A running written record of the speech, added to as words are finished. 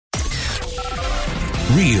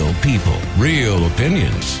Real people, real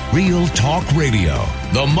opinions, real talk radio.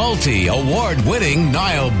 The multi-award-winning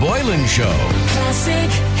Niall Boylan Show.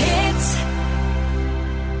 Classic hits.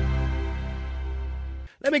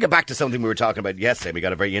 Let me get back to something we were talking about yesterday. We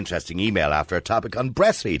got a very interesting email after a topic on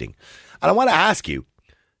breastfeeding. And I want to ask you,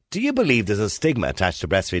 do you believe there's a stigma attached to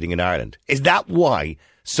breastfeeding in Ireland? Is that why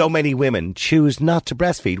so many women choose not to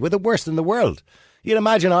breastfeed? We're the worst in the world. You'd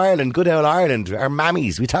imagine Ireland, good old Ireland, our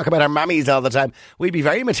mammies. We talk about our mammies all the time. We'd be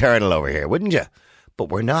very maternal over here, wouldn't you? But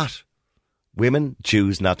we're not. Women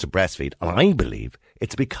choose not to breastfeed. And I believe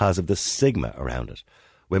it's because of the stigma around it.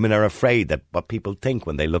 Women are afraid that what people think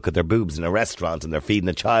when they look at their boobs in a restaurant and they're feeding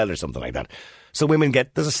a child or something like that. So women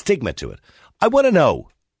there's a stigma to it. I want to know,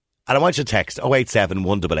 and I want you to text 087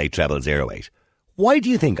 188 0008. Why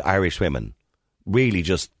do you think Irish women really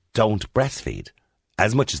just don't breastfeed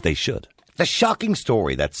as much as they should? The shocking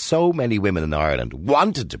story that so many women in Ireland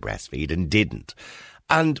wanted to breastfeed and didn't.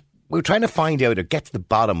 And we're trying to find out or get to the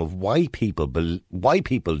bottom of why people don't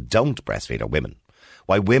breastfeed, or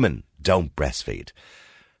why women don't breastfeed.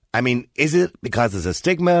 I mean, is it because there's a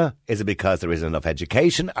stigma? Is it because there isn't enough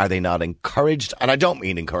education? Are they not encouraged? And I don't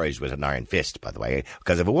mean encouraged with an iron fist, by the way,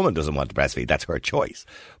 because if a woman doesn't want to breastfeed, that's her choice.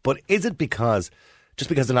 But is it just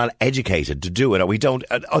because they're not educated to do it,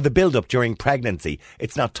 or the build-up during pregnancy,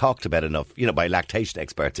 it's not talked about enough, by lactation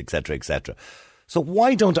experts, etc., etc. So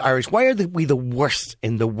why are we the worst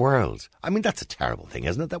in the world? I mean, that's a terrible thing,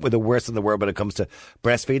 isn't it? That we're the worst in the world when it comes to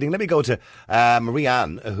breastfeeding. Let me go to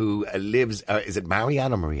Marianne, who lives, is it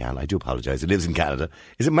Marianne or Marianne? I do apologise. It lives in Canada.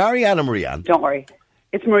 Is it Marianne or Marianne? Don't worry.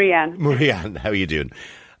 It's Marianne. Marianne, how are you doing?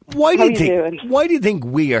 Why do you think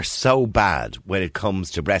we are so bad when it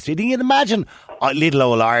comes to breastfeeding? You'd imagine little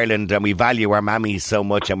old Ireland, and we value our mammies so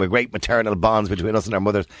much, and we're great maternal bonds between us and our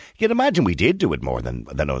mothers. You'd imagine we did do it more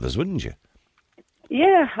than others, wouldn't you?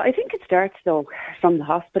 Yeah, I think it starts though from the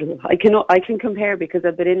hospital. I can compare because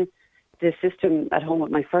I've been in the system at home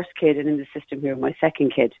with my first kid and in the system here with my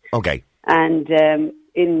second kid. Okay. And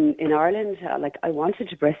in Ireland, I wanted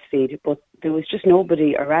to breastfeed, but there was just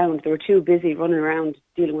nobody around. They were too busy running around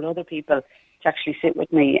dealing with other people to actually sit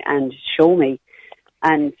with me and show me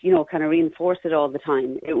and, kind of reinforce it all the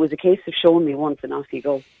time. It was a case of showing me once and off you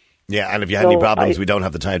go. Yeah, and if you had any problems, we don't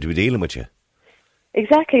have the time to be dealing with you.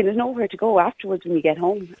 Exactly. There's nowhere to go afterwards when you get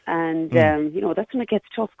home. And, that's when it gets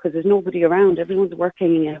tough because there's nobody around. Everyone's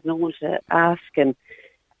working and you have no one to ask. And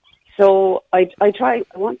so I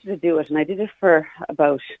wanted to do it, and I did it for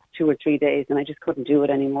about 2 or 3 days, and I just couldn't do it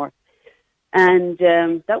anymore. And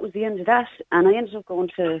that was the end of that. And I ended up going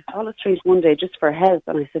to Olive Street one day just for help.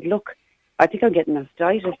 And I said, look, I think I'm getting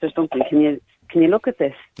mastitis or something. Can you look at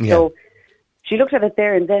this? Yeah. So she looked at it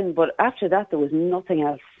there and then, but after that, there was nothing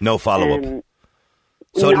else. No follow-up.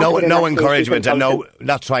 So no encouragement and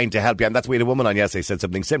not trying to help you. And that's why the woman on yesterday said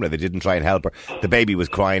something similar. They didn't try and help her. The baby was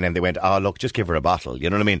crying and they went, oh, look, just give her a bottle. You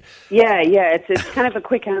know what I mean? Yeah. It's kind of a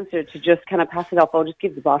quick answer to just kind of pass it off. Oh, just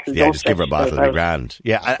give the bottle. Yeah, just give her a bottle. It'll be grand.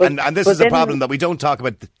 Yeah, and this is a problem that we don't talk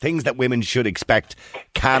about. The things that women should expect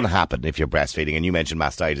can happen if you're breastfeeding. And you mentioned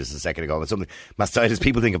mastitis a second ago. Mastitis,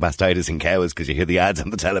 people think of mastitis in cows because you hear the ads on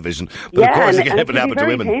the television. But of course it can happen to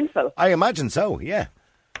women. Painful. I imagine so, yeah.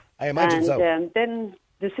 Then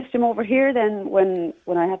the system over here, then when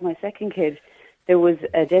I had my second kid, there was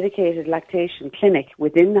a dedicated lactation clinic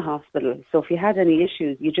within the hospital. So if you had any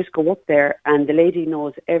issues, you just go up there and the lady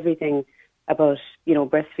knows everything about,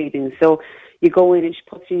 breastfeeding. So you go in and she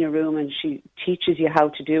puts you in your room and she teaches you how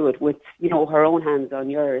to do it with, her own hands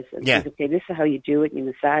on yours. And says, okay, this is how you do it. You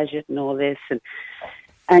massage it and all this.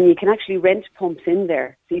 And you can actually rent pumps in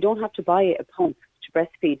there. So you don't have to buy a pump to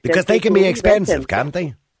breastfeed. Because they can be expensive, can't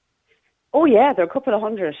they? Oh, yeah, they're a couple of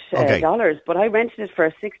 $100, but I rented it for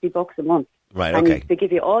 $60 a month. Right, okay. And they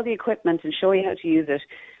give you all the equipment and show you how to use it.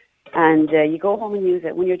 And you go home and use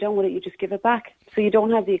it. When you're done with it, you just give it back. So you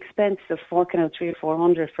don't have the expense of forking out $300 or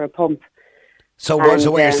 $400 for a pump. So what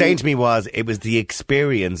you're saying to me was it was the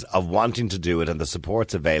experience of wanting to do it and the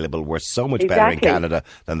supports available were so much better in Canada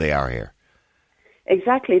than they are here.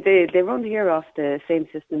 Exactly. They run here off the same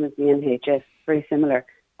system as the NHS, very similar.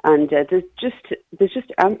 And there's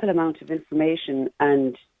just ample amount of information,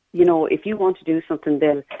 and if you want to do something,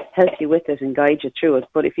 they'll help you with it and guide you through it.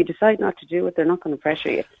 But if you decide not to do it, they're not going to pressure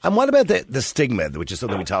you. And what about the stigma, which is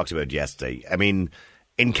something we talked about yesterday? I mean,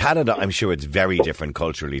 in Canada, I'm sure it's very different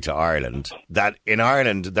culturally to Ireland. That in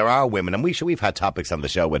Ireland, there are women, and we've had topics on the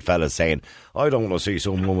show with fellas saying, I don't want to see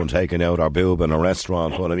some woman taking out our boob in a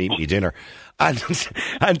restaurant when I'm eating me dinner. And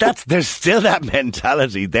there's still that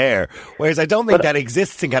mentality there. Whereas I don't think that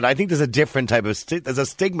exists in Canada. I think there's a different type of there's a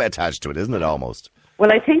stigma attached to it, isn't it, almost?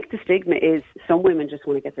 Well, I think the stigma is some women just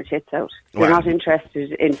want to get their tits out. They're not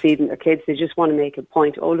interested in feeding their kids. They just want to make a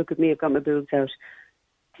point. Oh, look at me, I've got my boobs out.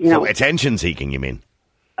 So attention seeking, you mean?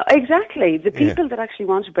 Exactly. The people that actually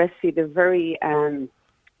want to breastfeed, they're very,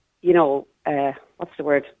 what's the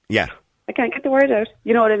word? Yeah. I can't get the word out.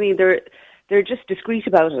 You know what I mean? They're just discreet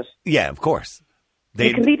about it. Yeah, of course.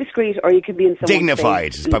 You can be discreet, or you can be in someone's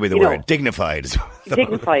dignified face, is probably the word. Dignified.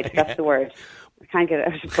 Dignified, that's the word. I can't get it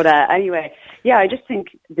out. But anyway, yeah, I just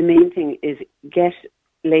think the main thing is get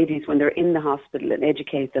ladies when they're in the hospital and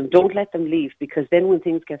educate them. Don't let them leave, because then when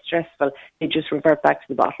things get stressful, they just revert back to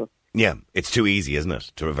the bottle. Yeah, it's too easy, isn't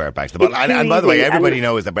it, to revert back to the bottle? And by the way, everybody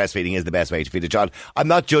knows that breastfeeding is the best way to feed a child. I'm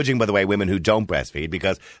not judging, by the way, women who don't breastfeed,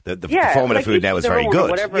 because the form of the food now is very good.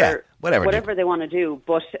 Whatever they want to do.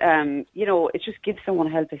 But, it just gives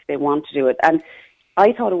someone help if they want to do it. And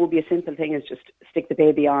I thought it would be a simple thing, is just stick the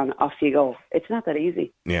baby on, off you go. It's not that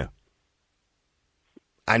easy. Yeah.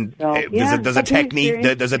 And there's a technique.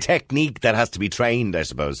 There's a technique that has to be trained, I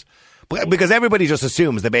suppose, because everybody just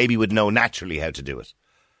assumes the baby would know naturally how to do it.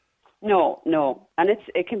 No, and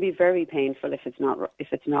it can be very painful if it's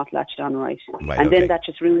not latched on right, and then that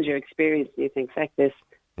just ruins your experience. You think, "Fuck this."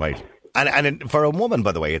 Right, and for a woman,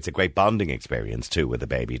 by the way, it's a great bonding experience too with the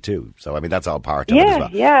baby too. So I mean, that's all part of it as well.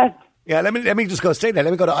 Yeah. Let me just go straight there.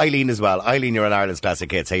 Let me go to Eileen as well. Eileen, you're on Ireland's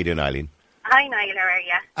Classic Hits. How you doing, Eileen? Hi, Niall. How are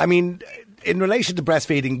you? I mean, in relation to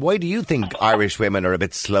breastfeeding, why do you think Irish women are a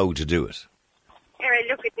bit slow to do it?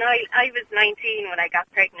 Look at Niall. I was 19 when I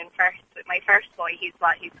got pregnant first with my first boy. He's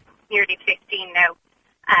nearly 15 now.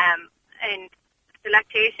 And the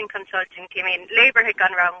lactation consultant came in. Labour had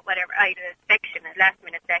gone wrong, whatever. I had a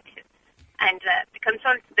last-minute section. And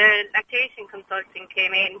the lactation consultant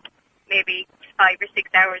came in maybe 5 or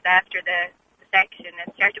 6 hours after the section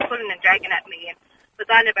and started pulling and dragging at me and was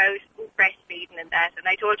on about breastfeeding and that. And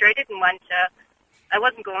I told her I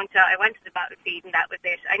wasn't going to. I wanted the bottle feed and that was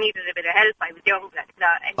it. I needed a bit of help. I was young.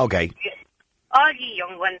 And okay. All you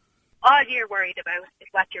young ones, all you're worried about is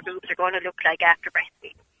what your boobs are going to look like after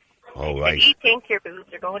breastfeeding. Oh, right. If you think your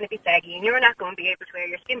boobs are going to be saggy and you're not going to be able to wear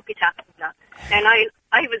your skimpy tops and that. And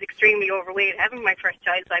I was extremely overweight having my first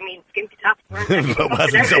child, so I mean, skimpy tops weren't it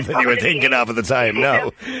wasn't something you were thinking of at the time,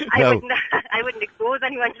 no. I wouldn't expose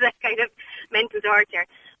anyone to that kind of mental torture.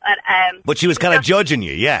 But she was kind of judging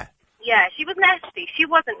you, yeah. Yeah, she was nasty. She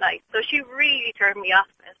wasn't nice, so she really turned me off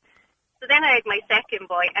it. So then I had my second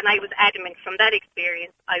boy, and I was adamant from that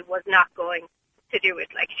experience I was not going to do it.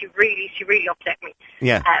 Like, she really upset me.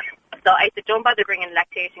 Yeah. So I said, don't bother bringing a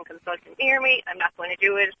lactation consultant near me. I'm not going to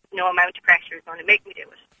do it. No amount of pressure is going to make me do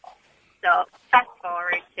it. So fast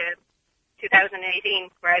forward to 2018,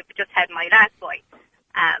 where I've just had my last boy.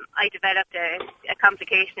 I developed a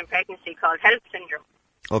complication in pregnancy called HELP syndrome.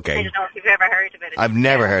 Okay. I don't know if you've ever heard of it. I've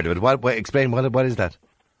never heard of it. Explain, what is that?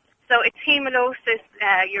 So it's hemolysis.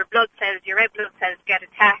 Your blood cells, your red blood cells get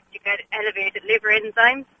attacked. You get elevated liver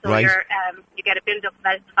enzymes. So right. You get a build-up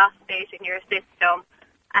of phosphate in your system.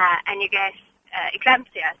 And you get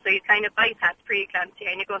eclampsia. So you kind of bypass pre-eclampsia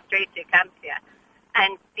and you go straight to eclampsia.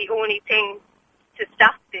 And the only thing to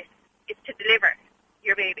stop this is to deliver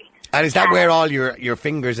your baby. And is that where all your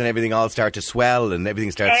fingers and everything all start to swell and everything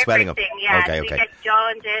starts swelling up? Yeah. Okay, so you get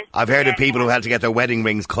jaundice. I've heard of people who had to get their wedding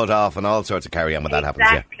rings cut off and all sorts of carry on when that happens.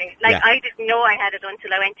 Exactly. I didn't know I had it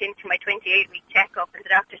until I went into my 28-week checkup and the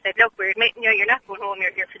doctor said, look, we're admitting you're not going home,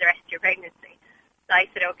 you're here for the rest of your pregnancy. So I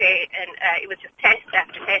said, okay, and it was just test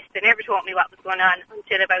after test. They never told me what was going on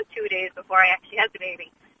until about 2 days before I actually had the baby.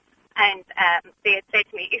 And they had said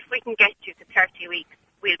to me, if we can get you to 30 weeks,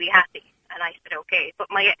 we'll be happy. And I said, okay. But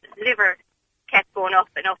my liver kept going up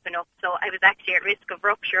and up and up, so I was actually at risk of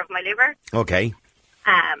rupture of my liver. Okay.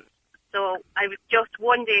 So I was just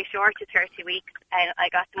 1 day short of 30 weeks, and I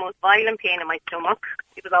got the most violent pain in my stomach.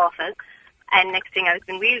 It was awful. And next thing, I was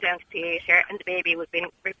being wheeled down to theatre, and the baby was being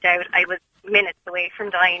ripped out. I was minutes away from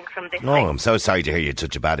dying from this. Oh, I'm so sorry to hear you had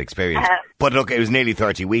such a bad experience. But look, it was nearly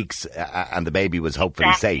 30 weeks, and the baby was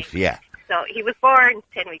hopefully safe, yeah. So he was born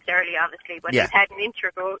 10 weeks early, obviously, but he's had an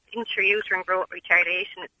intrauterine growth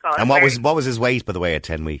retardation, it's called. And what was his weight, by the way, at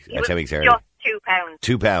 10 weeks? He was 10 weeks early? Just 2 pounds.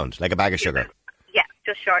 2 pounds, like a bag of sugar. Yeah,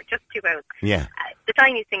 just short, just 2 pounds. Yeah. The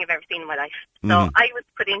tiniest thing I've ever seen in my life. So I was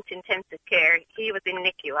put into intensive care. He was in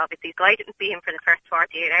NICU, obviously, so I didn't see him for the first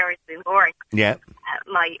 48 hours of being born. Yeah.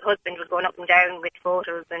 My husband was going up and down with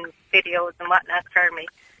photos and videos and whatnot for me.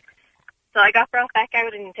 So I got brought back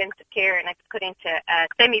out in intensive care and I was put into a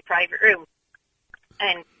semi-private room.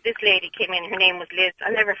 And this lady came in, her name was Liz,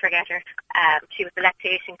 I'll never forget her. She was a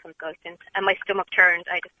lactation consultant, and my stomach turned.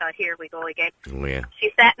 I just thought, here we go again. Oh, yeah.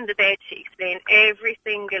 She sat in the bed, she explained every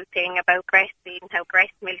single thing about breastfeeding, how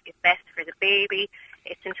breast milk is best for the baby,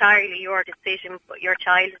 It's entirely your decision, but your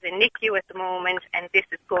child is in NICU at the moment, and this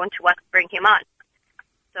is going to what bring him on.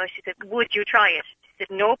 So she said, would you try it? She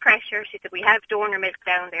said, no pressure. She said, we have donor milk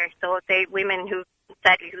down there, so women who,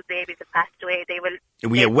 sadly, whose babies have passed away, they will...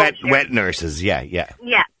 We have wet nurses, yeah. Yeah.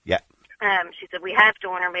 She said, we have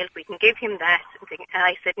donor milk, we can give him that. And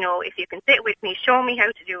I said, no, if you can sit with me, show me how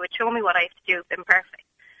to do it, show me what I have to do, then perfect.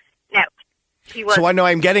 Now, so I know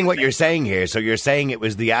I'm getting what you're saying here. So you're saying it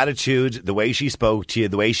was the attitude, the way she spoke to you,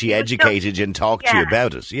 the way she educated you and talked to you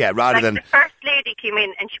about it. Yeah, rather than... The first lady came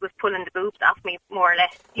in and she was pulling the boobs off me, more or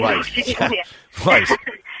less. Right. Right.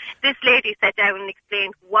 This lady sat down and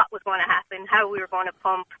explained what was going to happen, how we were going to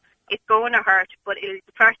pump. It's going to hurt, but the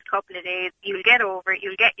first couple of days, you'll get over it,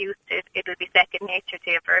 you'll get used to it, it'll be second nature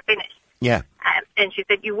to you for a finish. Yeah. And she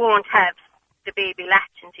said, you won't have the baby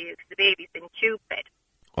latching to you because the baby's in tube fed.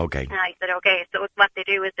 Okay. And I said, okay. So what they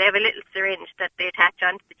do is they have a little syringe that they attach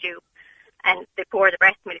onto the tube, and they pour the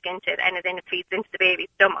breast milk into it, and then it feeds into the baby's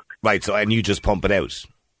stomach. Right, so, and you just pump it out?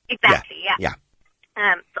 Exactly, yeah.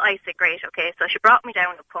 So I said, great, okay. So she brought me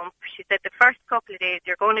down a pump. She said, the first couple of days,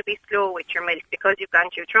 you're going to be slow with your milk because you've gone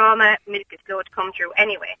through trauma. Milk is slow to come through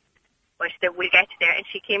anyway. But she said, we'll get you there. And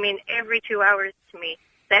she came in every 2 hours to me,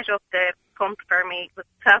 set up the pump for me, was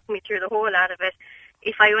talking me through the whole lot of it.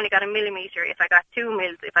 If I only got a millimetre, if I got 2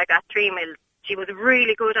 mils, if I got 3 mils. She was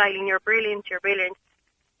really good, Eileen, you're brilliant.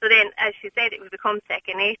 So then, as she said, it would become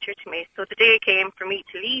second nature to me. So the day came for me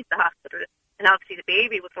to leave the hospital, and obviously the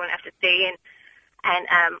baby was going to have to stay in. And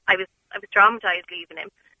I was traumatised leaving him.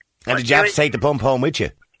 And did you have to take the pump home with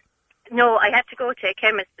you? No, I had to go to a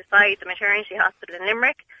chemist beside the maternity hospital in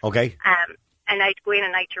Limerick. Okay. And I'd go in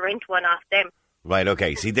and I'd to rent one off them. Right,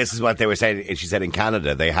 okay. See, this is what they were saying. She said in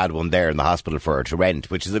Canada they had one there in the hospital for her to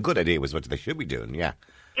rent, which is a good idea, was what they should be doing, yeah.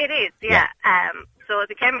 It is, yeah. So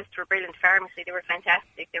the chemists were brilliant. Pharmacy, they were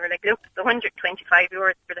fantastic. They were like, look, it's €125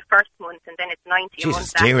 for the first month, and then it's 90 a month.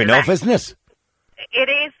 Jesus, dear enough, isn't it? It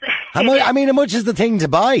is. How much is the thing to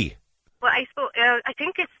buy? Well, I suppose, I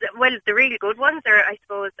think it's, the really good ones are, I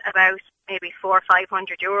suppose, about maybe €400 or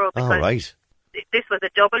 €500. Oh, right. This was a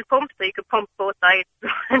double pump, so you could pump both sides.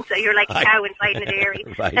 So you're like a cow inside a dairy.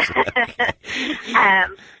 Right.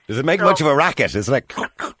 Does it make much of a racket? It's like...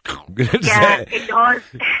 Yeah, it does.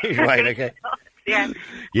 Right, okay. Yeah.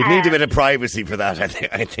 You'd need a bit of privacy for that,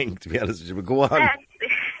 I think, to be honest with you. But go on.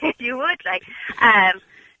 You would, like.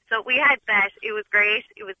 So we had that. It was great.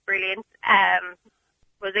 It was brilliant.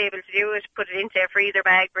 Was able to do it, put it into a freezer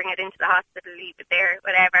bag, bring it into the hospital, leave it there,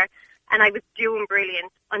 whatever. And I was doing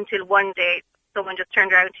brilliant until one day someone just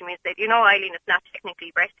turned around to me and said, you know, Eileen, it's not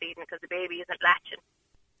technically breastfeeding because the baby isn't latching.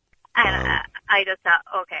 And I just thought,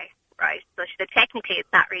 okay, right. So she said, technically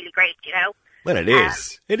it's not really great, you know. Well, it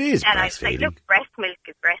is. It is and breastfeeding. I was like, look, breast milk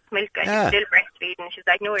is breast milk, and you're still breastfeeding. She's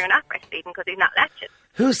like, no, you're not breastfeeding because he's not latching.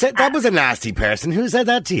 Who said that? Was a nasty person. Who said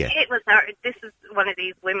that to you? It was her. This is one of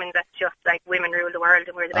these women that's just like, women rule the world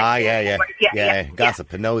and we're the best. Yeah.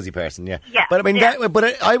 Gossip, a nosy person, yeah. But I mean,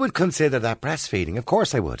 I would consider that breastfeeding. Of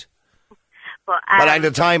course I would. But at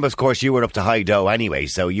the time, of course, you were up to high dough anyway,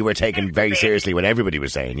 so you were taken very seriously when everybody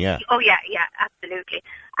was saying, yeah. Oh, yeah, absolutely.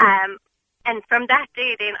 And from that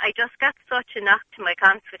day then, I just got such a knock to my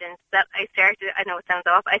confidence that I know it sounds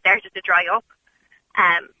off, I started to dry up.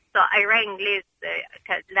 So I rang Liz,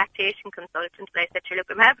 the lactation consultant, and I said to her, look,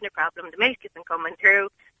 I'm having a problem, the milk isn't coming through,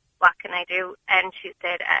 what can I do? And she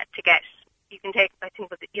said you can take, I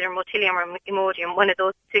think it was either Motilium or Imodium, one of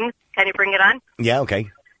those things, can you bring it on? Yeah, okay.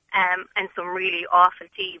 And some really awful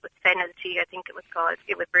tea, with fennel tea, I think it was called.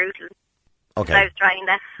 It was brutal. Okay. So I was trying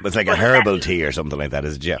that. It's like a herbal tea or something like that,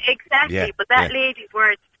 is it? Yeah. Exactly. Yeah. But that lady's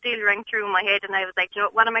words still rang through my head, and I was like, you know,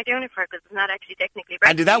 what am I doing it for? Because it's not actually technically breastfeeding.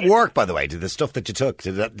 And did that work, by the way? Did the stuff that you took,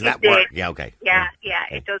 did that work? Yeah, okay. Yeah,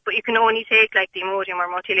 it does. But you can only take like the Imodium or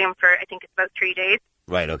Motilium for, I think it's about 3 days.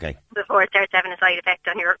 Right, okay. Before it starts having a side effect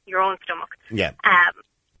on your own stomach. Yeah.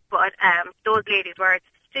 But those ladies' words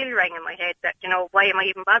still rang in my head that, you know, why am I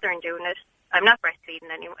even bothering doing it? I'm not breastfeeding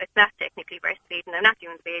anymore. It's not technically breastfeeding. I'm not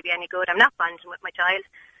doing the baby any good. I'm not bonding with my child.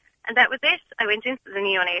 And that was it. I went into the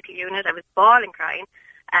neonatal unit. I was bawling, crying.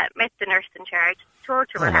 Met the nurse in charge. Told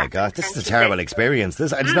her oh my God, this is a terrible experience.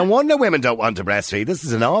 It's no wonder women don't want to breastfeed. This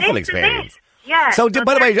is an awful experience. Yeah. So,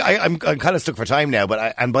 by the way, I'm kind of stuck for time now.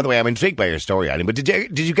 And by the way, I'm intrigued by your story, Eileen. But did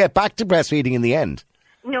you get back to breastfeeding in the end?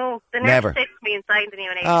 No, the nurse Never. said to me inside the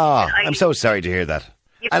neonatal. Oh, I'm so sorry to hear that.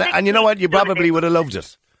 And you know what? You probably would have loved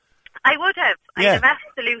it. I would have. I'd have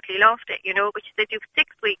absolutely loved it, you know. But she said, you've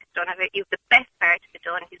 6 weeks done of it. You've the best part of it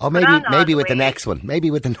done. Oh, maybe with the next one. Maybe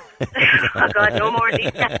with the... Oh, God, no more of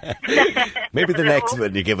these. Maybe the next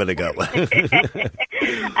one, you give it a go.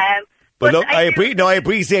 But look, I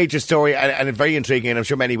appreciate your story, and it's very intriguing, and I'm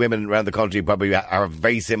sure many women around the country probably have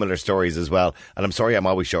very similar stories as well. And I'm sorry I'm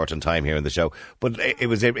always short on time here in the show, but it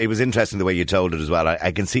was interesting the way you told it as well.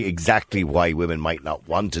 I can see exactly why women might not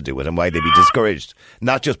want to do it and why they'd be discouraged,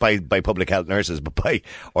 not just by public health nurses, but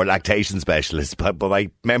or lactation specialists, but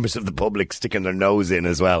by members of the public sticking their nose in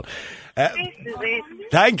as well.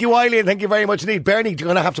 Thank you, Eileen. Thank you very much indeed. Bernie, you're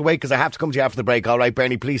going to have to wait because I have to come to you after the break. All right,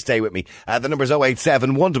 Bernie, please stay with me. The number's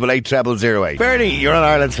 087 188 0008. Bernie, you're on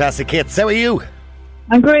Ireland's Classic Hits. How are you?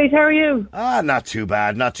 I'm great. How are you? Not too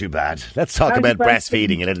bad. Let's talk about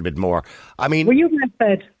breastfeeding a little bit more. I mean, were you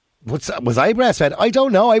breastfed? Was I breastfed? I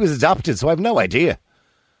don't know. I was adopted, so I have no idea.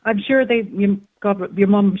 I'm sure your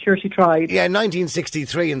mum, I'm sure she tried. Yeah,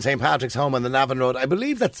 1963 in St. Patrick's Home on the Navan Road. I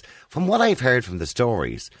believe that's, from what I've heard from the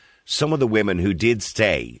stories, some of the women who did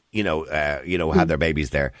stay, had their babies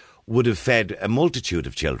there, would have fed a multitude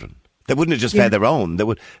of children. They wouldn't have just fed their own. They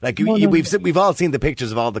would, we've all seen the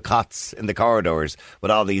pictures of all the cots in the corridors with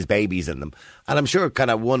all these babies in them. And I'm sure kind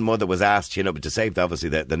of one mother was asked, but to save obviously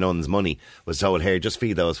the nun's money, was told, here, just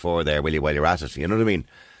feed those four there, will you, while you're at it. You know what I mean?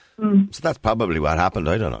 So that's probably what happened.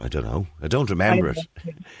 I don't know. I don't remember it.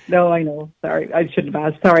 No, I know. Sorry, I shouldn't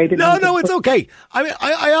have asked. Sorry, I didn't. No, it's okay. I mean,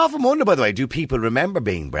 I often wonder, by the way, do people remember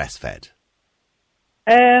being breastfed?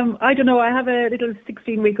 I don't know. I have a little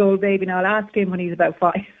 16-week-old baby now. I'll ask him when he's about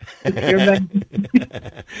 5.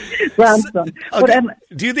 Grandson. Okay. But,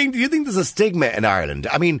 do you think there's a stigma in Ireland?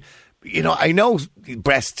 I mean, I know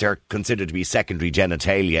breasts are considered to be secondary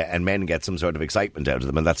genitalia and men get some sort of excitement out of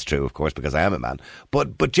them, and that's true, of course, because I am a man.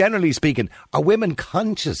 But generally speaking, are women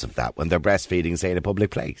conscious of that when they're breastfeeding, say, in a public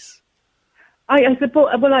place? I suppose.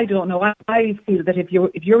 Well, I don't know. I feel that if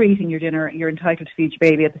you're eating your dinner, you're entitled to feed your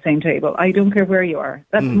baby at the same table. I don't care where you are.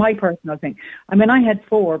 That's my personal thing. I mean, I had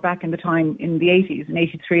 4 back in the time in the 80s, in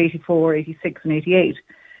 83, 84, 86 and 88.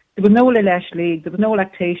 There was no Lesh League, there was no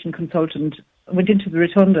lactation consultant. I went into the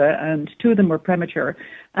rotunda and 2 of them were premature.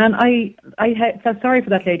 And I felt sorry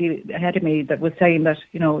for that lady ahead of me that was saying that,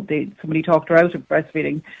 somebody talked her out of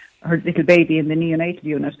breastfeeding her little baby in the neonatal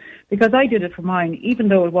unit, because I did it for mine, even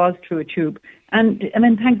though it was through a tube. And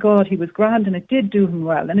then thank God he was grand and it did do him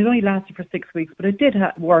well. And it only lasted for 6 weeks, but it did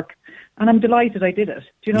work. And I'm delighted I did it.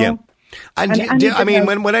 Do you know? Yeah.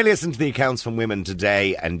 And when I listen to the accounts from women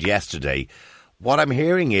today and yesterday, what I'm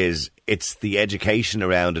hearing is it's the education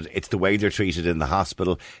around it. It's the way they're treated in the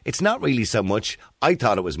hospital. It's not really so much. I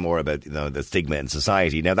thought it was more about the stigma in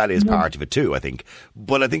society. Now that is part of it too, I think.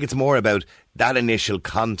 But I think it's more about that initial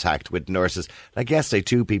contact with nurses. Like yesterday,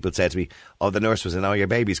 2 people said to me, "Oh, the nurse was in. Oh, your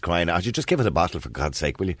baby's crying. Oh, you just give it a bottle for God's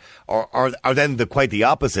sake, will you?" Or then quite the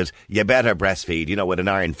opposite. You better breastfeed. With an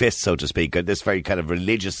iron fist, so to speak. This very kind of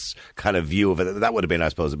religious kind of view of it. That would have been, I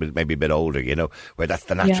suppose, maybe a bit older. Where that's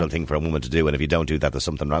the natural thing for a woman to do, and if you don't do that, there's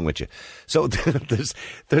something wrong with you. So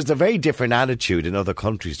there's a very different attitude in other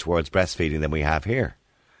countries towards breastfeeding than we have here.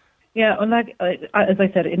 Yeah, well, as I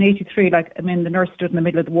said, in 83, the nurse stood in the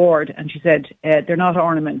middle of the ward and she said, they're not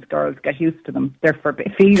ornaments, girls, get used to them, they're for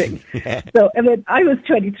feeding. Yeah. So, I was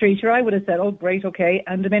 23, sure, I would have said, oh, great, okay.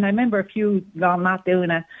 And I remember a few Matt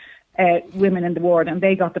Duna women in the ward, and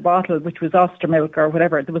they got the bottle, which was Oster milk or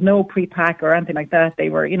whatever. There was no pre-pack or anything like that. They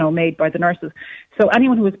were, made by the nurses. So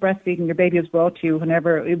anyone who was breastfeeding, your baby was brought to you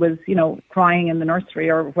whenever it was, crying in the nursery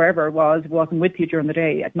or wherever it wasn't with you during the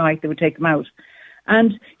day. At night, they would take them out.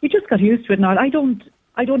 And you just got used to it now. I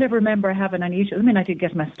don't ever remember having any issues. I did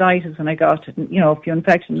get mastitis and I got, a few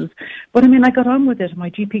infections. But I got on with it.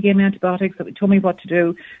 My GP gave me antibiotics, that told me what to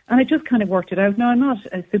do. And I just kind of worked it out. Now, I'm not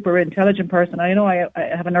a super intelligent person. I know I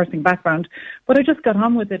have a nursing background, but I just got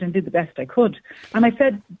on with it and did the best I could. And I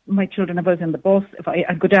fed my children if I was in the bus. If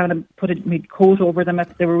I'd go down and put my coat over them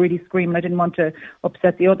if they were really screaming. I didn't want to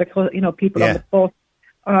upset the other, people on the bus.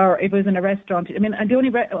 Or it was in a restaurant. And the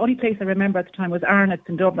only place I remember at the time was Arnott's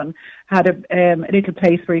in Dublin, had a little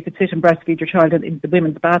place where you could sit and breastfeed your child in the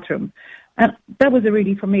women's bathroom. And that was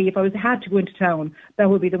for me, if I had to go into town, that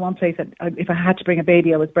would be the one place that if I had to bring a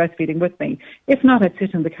baby, I was breastfeeding with me. If not, I'd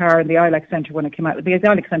sit in the car in the ILAC Centre when it came out. The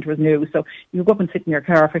ILAC Centre was new, so you go up and sit in your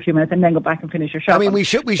car for a few minutes and then go back and finish your shopping. We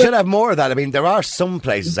should have more of that. There are some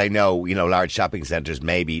places I know, large shopping centres,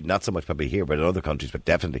 maybe not so much probably here, but in other countries, but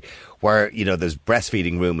definitely, where, there's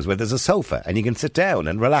breastfeeding rooms where there's a sofa and you can sit down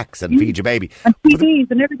and relax and feed your baby. And TVs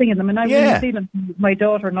and everything in them. And I was in New Zealand, my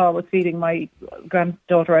daughter-in-law was feeding my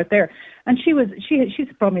granddaughter out there. And she's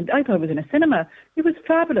probably, I thought it was in a cinema. It was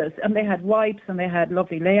fabulous. And they had wipes and they had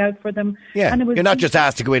lovely layout for them. Yeah, and you're not just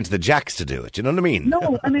asked to go into the jacks to do it, you know what I mean?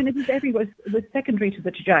 No, it was everywhere. It was secondary to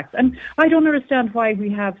the jacks. And I don't understand why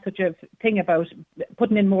we have such a thing about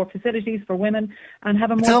putting in more facilities for women and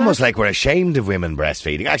having more... It's almost like we're ashamed of women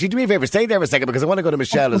breastfeeding. Actually, do me a favour, stay there for a second because I want to go to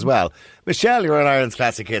Michelle as well. Michelle, you're on Ireland's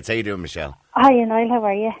Classic Hits. How you doing, Michelle? Hi, Niall, how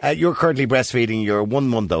are you? You're currently breastfeeding your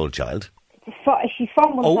 1-month-old child. She's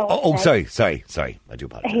 4 months old. Sorry. I do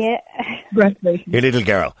apologise. Yeah. breastfeeding. Your little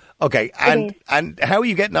girl. Okay, and how are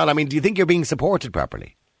you getting on? I mean, do you think you're being supported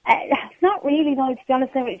properly? Not really, no, to be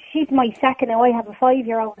honest. She's my second now. I have a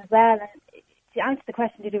 5-year-old as well. And to answer the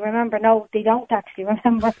question, did you remember? No, they don't actually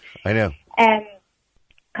remember. I know.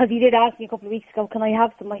 Because he did ask me a couple of weeks ago, can I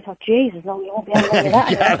have some? I thought, Jesus, no, you won't be able to do that.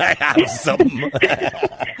 Can I have some?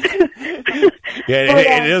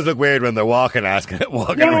 It does look weird when they're walking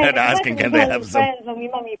around asking, can they have some? Friends, when we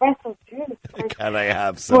met my breastfeed, can I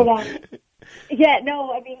have some? But,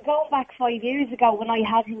 going back 5 years ago when I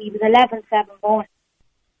had him, he was 11, 7 born.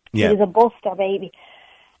 Yeah. He was a buster baby.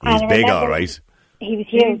 He was big, all right. He was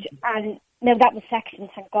huge. And now that was section,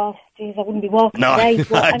 thank God. Jeez, I wouldn't be walking today.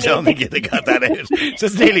 I don't think you'd have got that out.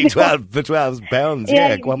 Just nearly 12 pounds.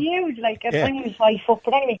 Yeah, he was huge. Like, I think he was 5 foot.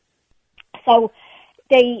 But anyway, so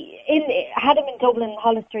they had him in Dublin,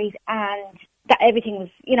 Holland Street, and that everything was,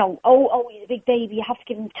 he's a big baby. You have to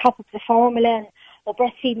give him top up the formula, and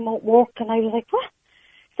breastfeeding won't work. And I was like, what?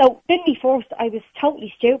 So then me first, I was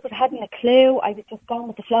totally stupid, hadn't a clue. I was just going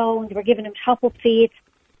with the flow, and they were giving him top-up feeds.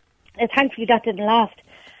 And thankfully that didn't last.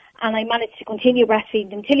 And I managed to continue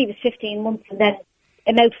breastfeeding until he was 15 months, and then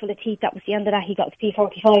a mouthful of teeth, that was the end of that. He got his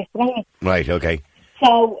P45. But anyway. Right, okay.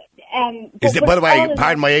 So... by the way,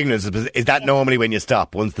 pardon my ignorance, is that normally when you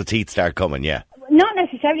stop, once the teeth start coming, yeah? Not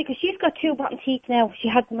necessarily, because she's got 2 rotten teeth now. She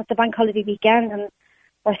had them at the bank holiday weekend, and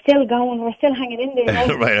we're still going, we're still hanging in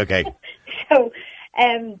there. Right, okay. So...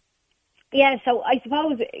 so I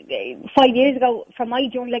suppose 5 years ago, from my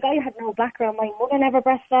journey, I had no background. My mother never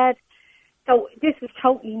breastfed. So this was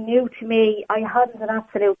totally new to me. I hadn't an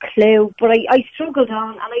absolute clue. But I struggled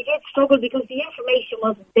on, and I did struggle because the information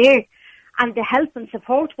wasn't there and the help and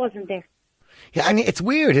support wasn't there. Yeah, and it's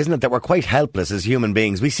weird, isn't it, that we're quite helpless as human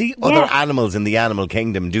beings. We see other animals in the animal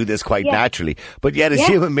kingdom do this quite naturally, but yet as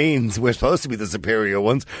human beings, we're supposed to be the superior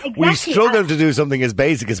ones. Exactly. We struggle to do something as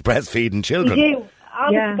basic as breastfeeding children. We do.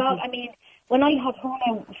 Honest to God, I mean, when I had her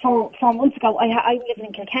now 4 months ago, I live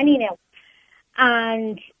in Kilkenny now,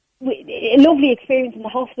 and a lovely experience in the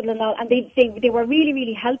hospital and all, and they were really,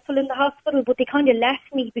 really helpful in the hospital, but they kind of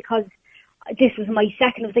left me because this was my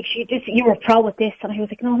second. I was like, you were pro at this, and I was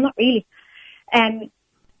like, no, I'm not really.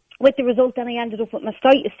 With the result, then I ended up with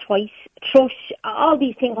mastitis twice, thrush, all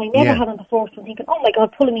these things I never had on before. So I'm thinking, oh my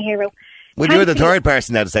God, pulling me here out. Well, you're the third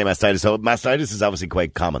person now to say mastitis, so mastitis is obviously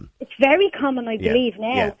quite common. It's very common, I believe,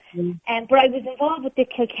 now. Yeah. But I was involved with the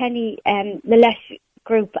Kilkenny Lillesh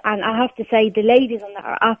group, and I have to say the ladies on that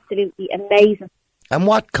are absolutely amazing. And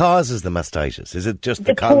what causes the mastitis? Is it just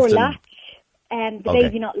the constant... poor latch, the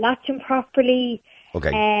baby not latching properly,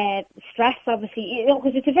 stress, obviously,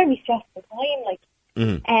 because it's a very stressful time,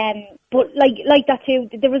 but like that too,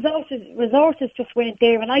 the resources just weren't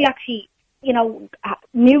there, and I actually,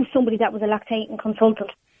 knew somebody that was a lactating consultant,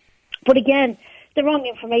 but again, the wrong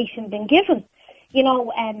information been given,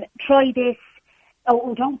 try this,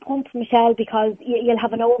 don't pump, Michelle, because you'll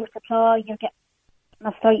have an oversupply, you'll get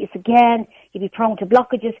mastitis again, you'll be prone to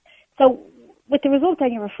blockages, so with the result,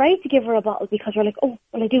 then you're afraid to give her a bottle because you're like, oh,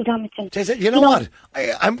 will I do damage? And, you know what?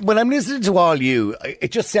 When I'm listening to all you,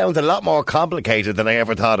 it just sounds a lot more complicated than I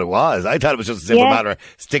ever thought it was. I thought it was just a simple matter of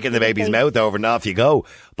sticking the baby's mouth over and off you go.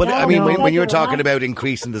 But when you're talking about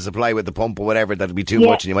increasing the supply with the pump or whatever, that'll be too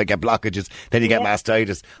much and you might get blockages, then you get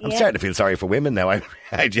mastitis. I'm starting to feel sorry for women now.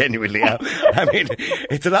 I genuinely am. I mean,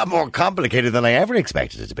 it's a lot more complicated than I ever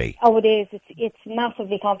expected it to be. Oh, it is. It's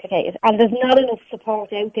massively complicated. And there's not enough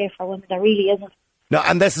support out there for women. There really isn't. No,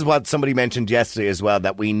 and this is what somebody mentioned yesterday as well,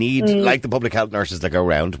 that we need, like the public health nurses that go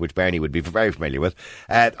around, which Bernie would be very familiar with,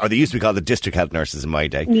 or they used to be called the district health nurses in my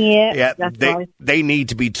day. Yeah, they need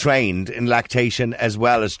to be trained in lactation as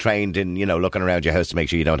well as trained in, looking around your house to make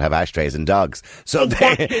sure you don't have ashtrays and dogs. So isn't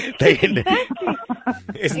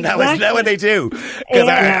that what they do? Because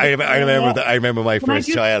I remember my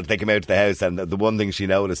first child, they came out to the house and the one thing she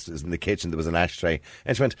noticed is in the kitchen there was an ashtray.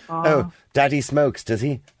 And she went, oh, Daddy smokes, does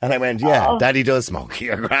he? And I went, yeah, Daddy does smoke.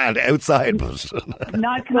 You're grand outside. But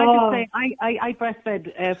no, can I just say, I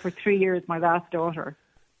breastfed for 3 years my last daughter.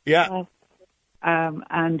 Yeah.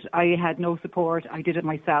 And I had no support. I did it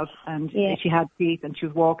myself. And she had teeth and she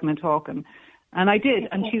was walking and talking. And I did.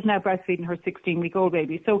 And she's now breastfeeding her 16-week-old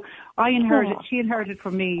baby. So she inherited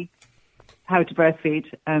from me how to breastfeed.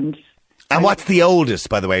 And what's the oldest,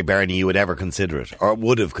 by the way, Bernie, you would ever consider it? Or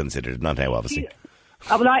would have considered it? Not now, obviously.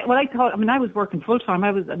 I thought, I was working full time.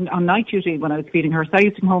 I was on night duty when I was feeding her. So I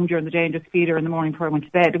used to come home during the day and just feed her in the morning before I went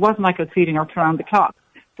to bed. It wasn't like I was feeding her around the clock.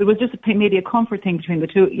 It was just maybe a comfort thing between the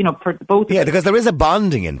two, for both. Yeah, because there is a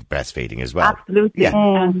bonding in breastfeeding as well. Absolutely.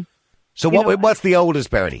 Yeah. So what's the oldest,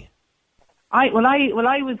 Bernie? I don't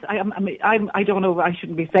know. I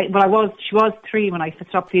shouldn't be saying, but she was 3 when I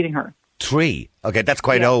stopped feeding her. 3? Okay, that's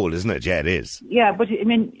quite old, isn't it? Yeah, it is. Yeah, but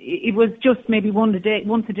it was just maybe once a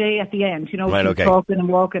day at the end. Right, she'd talking and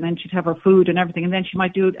walking, and she'd have her food and everything, and then she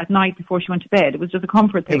might do it at night before she went to bed. It was just a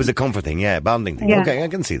comfort thing. It was a comfort thing, yeah, bonding thing. Yeah. Okay, I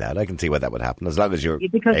can see that. I can see why that would happen as long as you're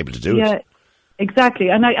able to do it. Yeah, exactly.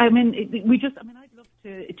 And I'd love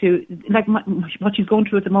to like what she's going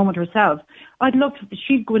through at the moment herself. I'd love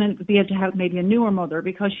she'd go in and be able to help maybe a newer mother,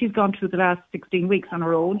 because she's gone through the last 16 weeks on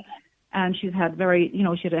her own. And she's had she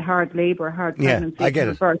had a hard labour, hard pregnancy. Yeah, I get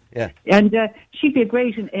it. Birth. Yeah. And she'd be a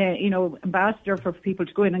great, ambassador for people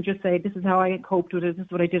to go in and just say, this is how I coped with it, this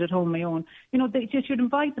is what I did at home on my own. They should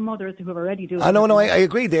invite the mothers who have already do it. I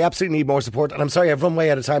agree. They absolutely need more support. And I'm sorry, I've run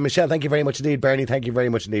way out of time. Michelle, thank you very much indeed. Bernie, thank you very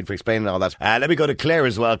much indeed for explaining all that. Let me go to Claire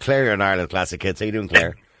as well. Claire, you're an Ireland Classic Hits. How you doing,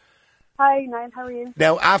 Claire? Hi, Niall. How are you?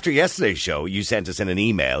 Now, after yesterday's show, you sent us in an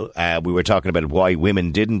email. We were talking about why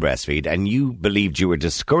women didn't breastfeed, and you believed you were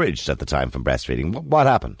discouraged at the time from breastfeeding. What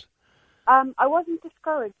happened? I wasn't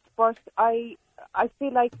discouraged, but I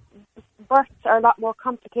feel like births are a lot more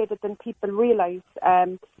complicated than people realise.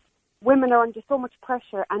 Women are under so much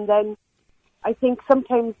pressure, and then I think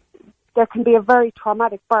sometimes there can be a very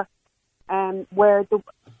traumatic birth, where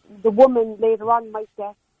the woman later on might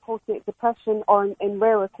get postnatal depression, or in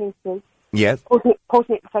rarer cases,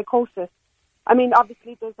 postnatal psychosis. I mean,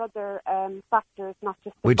 obviously there's other factors, not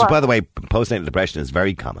just the which, birth. By the way, postnatal depression is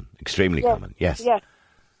very common, extremely common. Yes.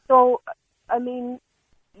 So, I mean,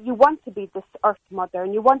 you want to be this earth mother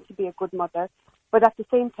and you want to be a good mother, but at the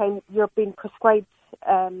same time you're being prescribed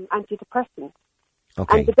antidepressants.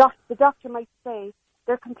 Okay. And the doctor might say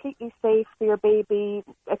they're completely safe for your baby,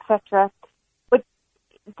 etc. But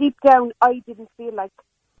deep down, I didn't feel like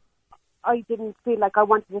I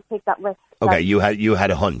wanted to take that risk. Okay, you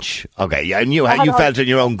had a hunch. Okay, and you felt in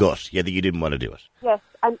your own gut, that you didn't want to do it. Yes,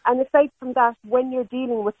 and aside from that, when you're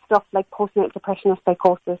dealing with stuff like postnatal depression or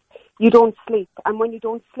psychosis, you don't sleep, and when you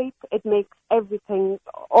don't sleep, it makes everything,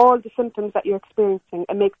 all the symptoms that you're experiencing,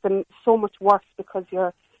 it makes them so much worse, because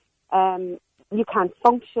you can't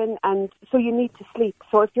function, and so you need to sleep.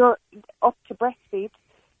 So if you're up to breastfeed,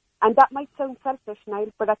 and that might sound selfish,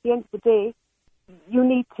 Niall, but at the end of the day, you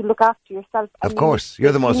need to look after yourself. Of course,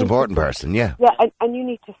 you're the most important person, yeah. Yeah, and you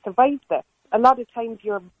need to survive this. A lot of times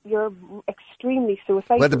you're extremely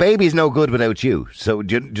suicidal. Well, the baby's no good without you, so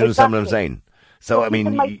do you understand what I'm saying? So, I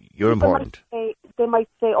mean, you're important. They might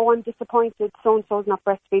say, oh, I'm disappointed, so-and-so's not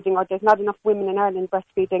breastfeeding, or there's not enough women in Ireland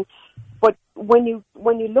breastfeeding. But when you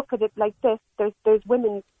look at it like this, there's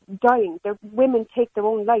women dying. Women take their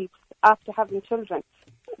own lives after having children.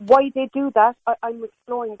 Why they do that, I'm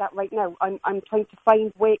exploring that right now. I'm trying to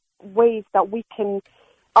find ways that we can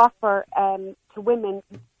offer to women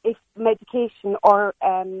if medication or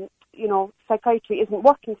psychiatry isn't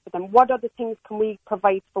working for them. What other things can we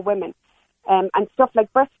provide for women? And stuff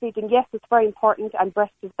like breastfeeding, yes, it's very important, and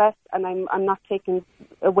breast is best, and I'm not taking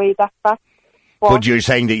away that fact. But you're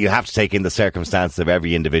saying that you have to take in the circumstances of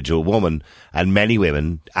every individual woman, and many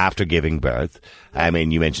women, after giving birth, I mean,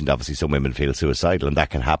 you mentioned obviously some women feel suicidal, and that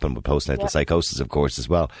can happen with postnatal psychosis, of course, as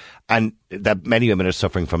well. And that many women are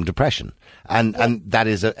suffering from depression. And that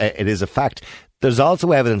is it is a fact. There's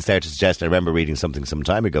also evidence there to suggest, I remember reading something some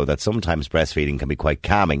time ago, that sometimes breastfeeding can be quite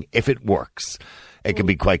calming if it works. It can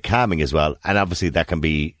be quite calming as well. And obviously that can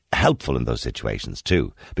be helpful in those situations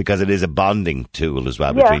too, because it is a bonding tool as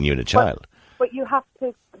well between you and a child. But you have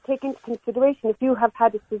to take into consideration, if you have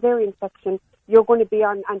had a cesarean section, you're going to be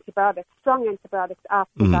on antibiotics, strong antibiotics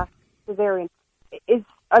after that cesarean. Is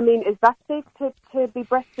that safe to be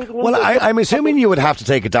breastfeeding? Well, I'm assuming you would have to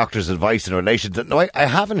take a doctor's advice in relation to... No, I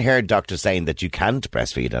haven't heard doctors saying that you can't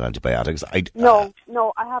breastfeed on antibiotics. No,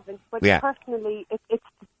 I haven't. But personally,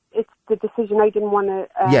 it's the decision. I didn't want to...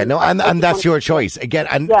 and that's your choice.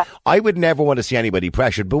 Again, I would never want to see anybody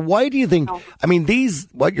pressured. But why do you think... No. I mean,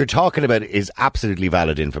 what you're talking about is absolutely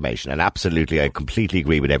valid information. And absolutely, I completely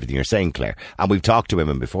agree with everything you're saying, Claire. And we've talked to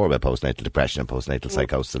women before about postnatal depression and postnatal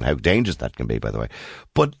psychosis and how dangerous that can be, by the way.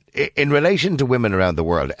 But in relation to women around the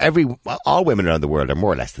world, all women around the world are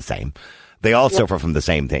more or less the same. They all suffer from the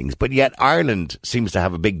same things. But yet Ireland seems to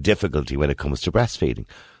have a big difficulty when it comes to breastfeeding.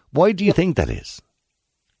 Why do you think that is?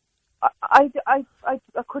 I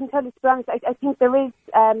couldn't tell you, to be honest. I think there is.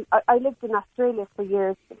 I lived in Australia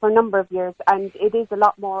for a number of years, and it is a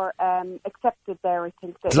lot more accepted there. I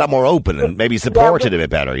think it's a lot more open and maybe supported a bit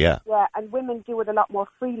better. Yeah. Yeah, and women do it a lot more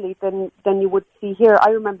freely than you would see here.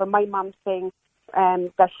 I remember my mum saying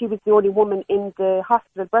that she was the only woman in the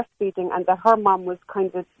hospital breastfeeding, and that her mum was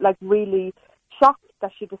kind of like really shocked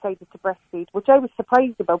that she decided to breastfeed, which I was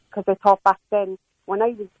surprised about, because I thought back then, when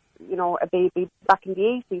I was, a baby back in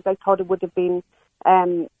the 80s, I thought it would have been,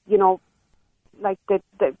 like the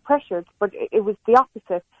pressured, but it was the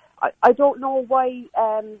opposite. I don't know why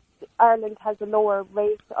Ireland has a lower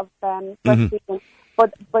rate of breastfeeding,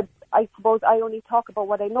 but I suppose I only talk about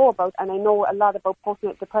what I know about, and I know a lot about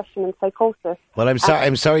postnatal depression and psychosis. Well,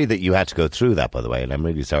 I'm sorry that you had to go through that, by the way, and I'm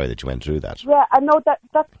really sorry that you went through that. Yeah, I know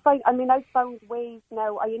that's fine. I mean, I've found ways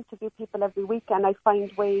now. I interview people every week, and I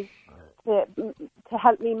find ways to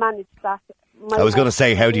help me manage that. I was going to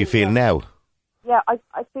say, how do you feel now? Yeah,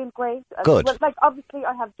 I feel great. Good. Well, like, obviously,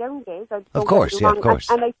 I have down days. Of course.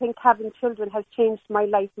 And I think having children has changed my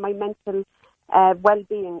life, my mental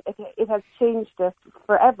well-being. It has changed it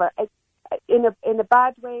forever. In a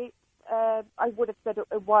bad way, I would have said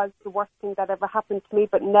it was the worst thing that ever happened to me.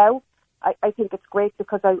 But now, I think it's great,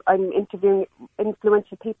 because I'm interviewing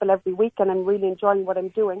influential people every week, and I'm really enjoying what I'm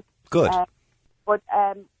doing. Good.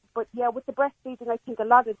 But yeah, with the breastfeeding, I think a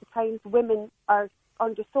lot of the times women are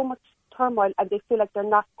under so much turmoil, and they feel like they're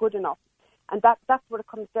not good enough, and that's what it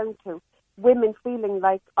comes down to. Women feeling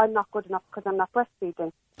like, I'm not good enough because I'm not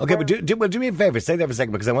breastfeeding. Okay, but do me a favour, stay there for a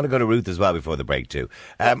second, because I want to go to Ruth as well before the break too.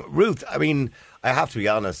 Ruth, I mean, I have to be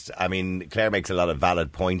honest, I mean, Claire makes a lot of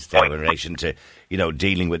valid points there in relation to,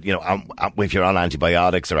 dealing with, if you're on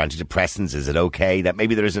antibiotics or antidepressants, is it okay that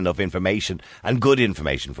maybe there isn't enough information and good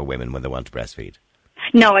information for women when they want to breastfeed?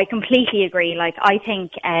 No, I completely agree. Like, I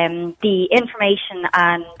think the information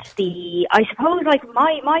and I suppose, like,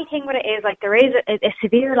 my thing with it is, like, there is a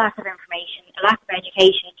severe lack of information, a lack of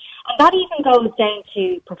education, and that even goes down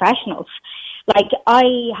to professionals. Like,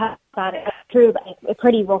 I had that through a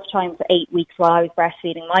pretty rough time for 8 weeks while I was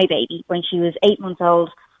breastfeeding my baby. When she was 8 months old,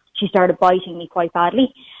 she started biting me quite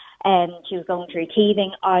badly, and she was going through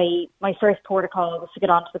teething. My first protocol was to get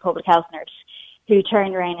onto the public health nurse, who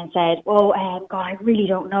turned around and said, God, I really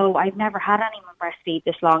don't know. I've never had anyone breastfeed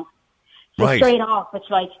this long. So straight off, it's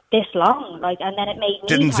like, this long. Like, and then it made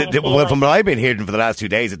me well, from what I've been hearing for the last 2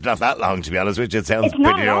 days, it's not that long, to be honest with you. It sounds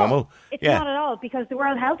pretty normal. It's not at all, because the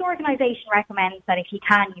World Health Organization recommends that if you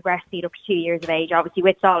can, you breastfeed up to 2 years of age, obviously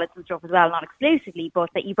with solids and stuff as well, not exclusively, but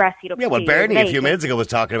that you breastfeed up to 2 years of age. Bernie, a few minutes ago, was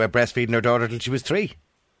talking about breastfeeding her daughter till she was 3.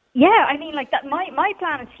 Yeah, I mean, like, that. My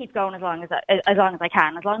plan is to keep going as long as I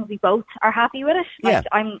can, as long as we both are happy with it. Like,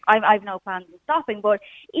 yeah. I've no plans of stopping. But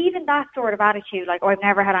even that sort of attitude, like, I've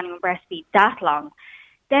never had anyone breastfeed that long,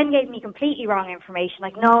 then gave me completely wrong information.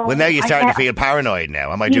 Like, no. Well, now you're starting to feel paranoid.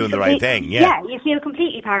 Now, am I doing the right thing? Yeah, you feel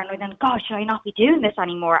completely paranoid. And gosh, should I not be doing this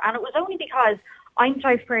anymore? And it was only because I'm the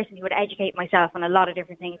type of person who would educate myself on a lot of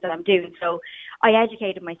different things that I'm doing. So I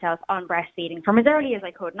educated myself on breastfeeding from as early as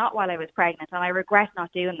I could, not while I was pregnant, and I regret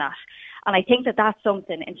not doing that. And I think that that's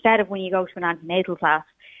something, instead of when you go to an antenatal class,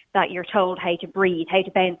 that you're told how to breathe, how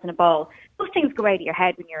to bounce in a ball. Those things go out of your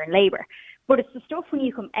head when you're in labour. But it's the stuff when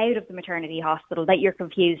you come out of the maternity hospital that you're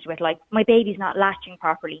confused with, like, my baby's not latching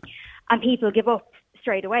properly, and people give up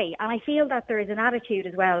straight away. And I feel that there is an attitude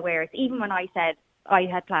as well where it's, even when I said I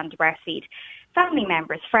had planned to breastfeed, family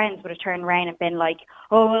members, friends would have turned around and been like,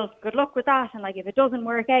 oh, well, good luck with that, and like, if it doesn't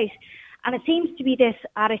work out. And it seems to be this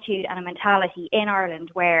attitude and a mentality in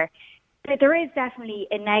Ireland where there is definitely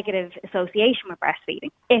a negative association with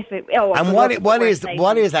breastfeeding. And what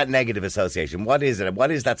is that negative association? What is it?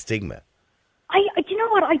 What is that stigma? You know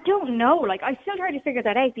what? I don't know. Like, I still try to figure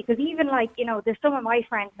that out, because even, like, there's some of my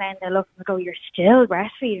friends now, they look and go, you're still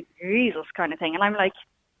breastfeeding, Jesus, kind of thing. And I'm like,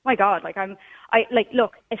 my God, like,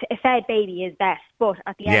 look, a fed baby is best, but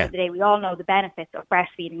at the end of the day, we all know the benefits of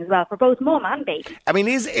breastfeeding as well for both mum and baby. I mean,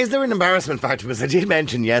 is there an embarrassment factor? Because I did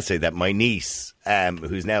mention yesterday that my niece,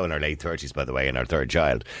 who's now in her late 30s, by the way, and her third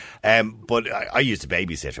child, but I used to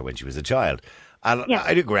babysit her when she was a child. And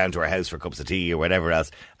I do go around to her house for cups of tea or whatever else.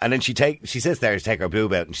 And then she sits there to take her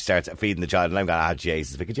boob out and she starts feeding the child. And I'm going,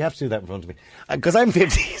 Jesus, Vicky, do you have to do that in front of me? Because I'm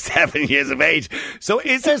 57 years of age. So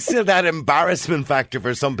is there still that embarrassment factor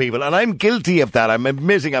for some people? And I'm guilty of that. I'm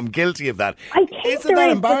admitting I'm guilty of that. I think is there that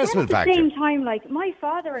embarrassment factor? At the same time, like, my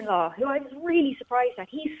father-in-law, who I was really surprised at,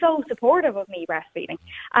 he's so supportive of me breastfeeding.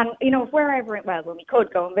 And, wherever, when we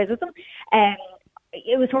could go and visit them,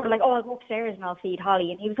 it was sort of like, oh, I'll go upstairs and I'll feed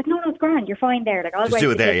Holly. And he was like, no, it's grand, you're fine there. Like, I'll just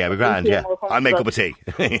do it there, yeah, we're grand, yeah. I'll make up a tea.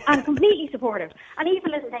 And completely supportive. And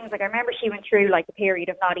even little things, like I remember she went through like the period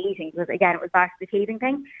of not eating, because again, it was back to the feeding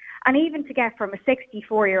thing. And even to get from a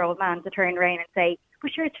 64-year-old man to turn around and say,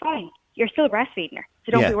 well, sure, it's fine. You're still breastfeeding her,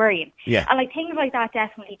 so don't be worrying. Yeah. And like things like that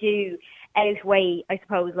definitely do outweigh, I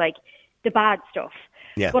suppose, like the bad stuff.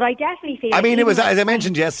 Yeah. But I definitely feel... I mean, it was, as I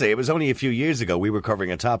mentioned yesterday, it was only a few years ago we were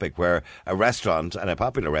covering a topic where a restaurant, and a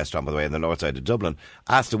popular restaurant, by the way, in the north side of Dublin,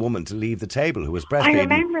 asked a woman to leave the table who was breastfeeding. I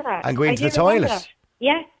remember that. And go into the toilet.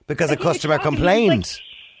 Yeah. Because a customer complained.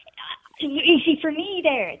 You see, for me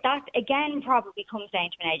there, that again probably comes down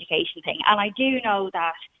to an education thing. And I do know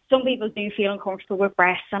that some people do feel uncomfortable with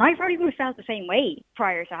breasts, and I probably would have felt the same way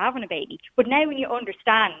prior to having a baby. But now when you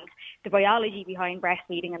understand the biology behind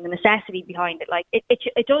breastfeeding and the necessity behind it, like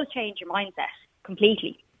it does change your mindset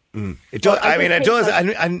completely. It does. I mean, it does,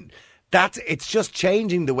 and it's just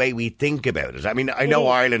changing the way we think about it. I mean, I know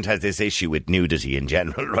Ireland has this issue with nudity in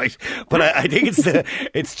general, right? But I think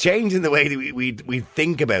it's changing the way that we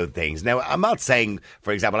think about things. Now, I'm not saying,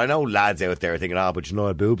 for example, I know lads out there are thinking, but you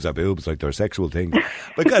know, boobs are boobs, like they're a sexual thing.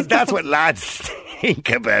 Because that's what lads think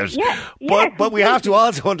about. But we have to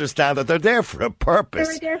also understand that they're there for a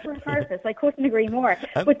purpose. They're there for a purpose. I couldn't agree more.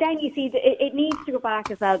 But then you see, it needs to go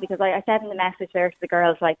back as well, because I said in the message there to the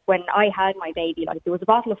girls, like when I had my baby, like there was a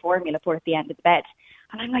bottle of formula put at the end of the bed.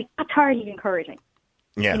 And I'm like, that's hardly encouraging.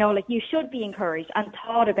 Yeah. You know, like you should be encouraged and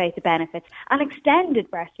thought about the benefits and extended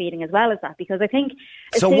breastfeeding as well as that, because I think...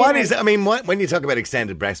 So what is, I mean, when you talk about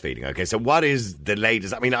extended breastfeeding, okay, so what is the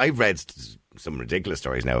latest? I mean, I've read some ridiculous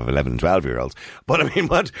stories now of 11 and 12-year-olds, but I mean,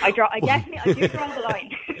 what... I do draw the line.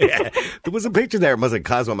 Yeah. There was a picture there, was it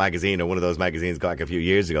Cosmo magazine or one of those magazines back a few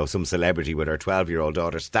years ago, some celebrity with her 12-year-old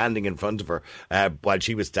daughter standing in front of her while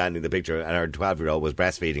she was standing in the picture, and her 12-year-old was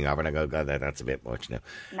breastfeeding her, and I go, God, that's a bit much now.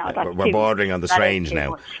 No, we're bordering on the strange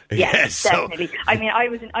now. Yes, definitely. I mean, I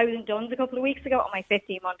was in Duns a couple of weeks ago, and my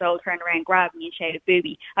 15-month-old turned around, grabbed me and shouted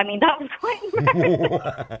booby. I mean, that was quite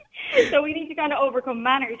embarrassing. So we need to kind of overcome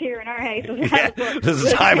manners here in our house. Yeah, there's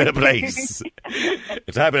a time and a place.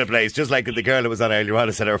 A time and a place. Just like the girl that was on earlier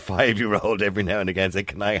on, said her 5-year-old every now and again said,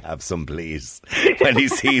 can I have some please, when he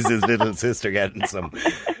sees his little sister getting some.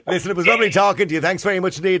 Listen, it was lovely talking to you. Thanks very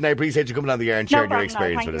much indeed, and I appreciate you coming on the air and sharing your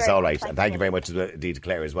experience with us. All right, and thank you very much indeed to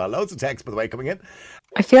Claire as well. Loads of texts, by the way, coming in.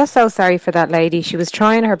 I feel so sorry for that lady. She was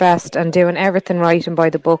trying her best and doing everything right and by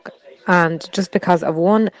the book, and just because of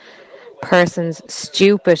one person's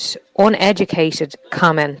stupid, uneducated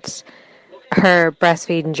comment, her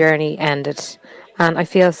breastfeeding journey ended. And I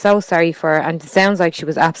feel so sorry for her, and it sounds like she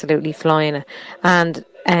was absolutely flying it. And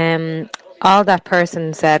all that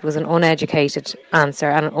person said was an uneducated answer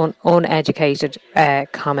and an uneducated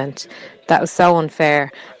comment. That was so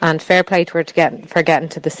unfair. And fair play to her for getting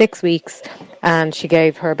to the 6 weeks, and she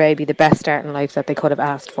gave her baby the best start in life that they could have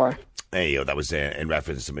asked for. There you go. That was in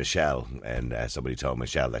reference to Michelle, and somebody told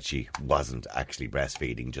Michelle that she wasn't actually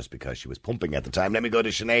breastfeeding just because she was pumping at the time. Let me go to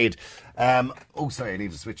Sinead. Sorry, I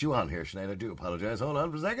need to switch you on here, Sinead. I do apologise. Hold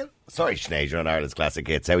on for a second. Sorry, Sinead, you're on Ireland's Classic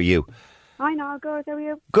Hits. How are you? I know, good. How are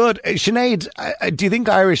you? Good. Sinead, do you think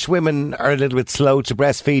Irish women are a little bit slow to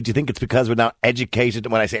breastfeed? Do you think it's because we're not educated?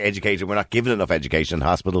 When I say educated, we're not given enough education in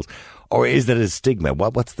hospitals? Or is there a stigma?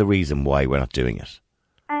 What's the reason why we're not doing it?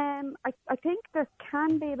 I think there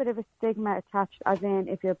can be a bit of a stigma attached, as in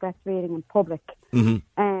if you're breastfeeding in public,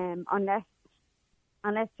 unless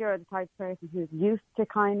you're the type of person who's used to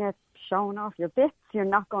kind of showing off your bits, you're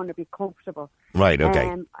not going to be comfortable. Right,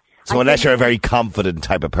 okay. So unless you're a very confident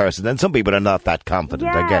type of person, and some people are not that confident,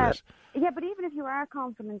 I get it. Yeah, but even if you are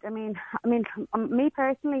confident, I mean, me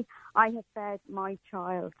personally, I have fed my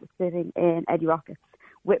child sitting in Eddie Rockets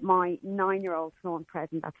with my 9-year-old son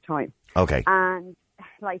present at the time. Okay. And,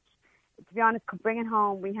 like, to be honest, bringing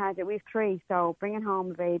home, we have 3, so bringing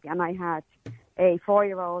home a baby, and I had a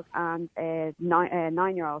 4-year-old and a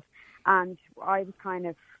 9-year-old. And I was kind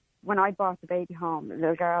of, when I brought the baby home, the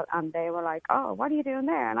little girl, and they were like, oh, what are you doing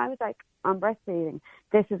there? And I was like, I'm breastfeeding.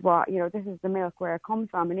 This is what, this is the milk where it comes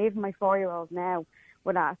from. And even my 4-year-old now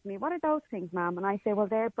would ask me, what are those things, Mum? And I say, well,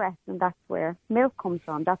 they're breast, and that's where milk comes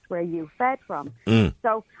from. That's where you fed from.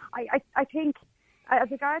 So I think,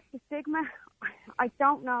 as regards to stigma, I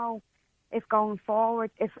don't know if going forward,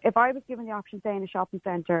 if I was given the option, say, in a shopping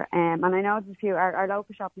centre, and I know there's a few, our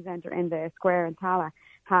local shopping centre in the square in Tala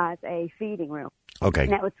has a feeding room. Okay.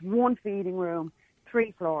 Now, it's one feeding room,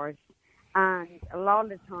 3 floors, and a lot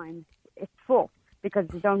of the times it's full because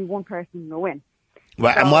there's only one person who can go in.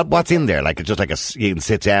 Well, so, and what's in there? Like, just like you can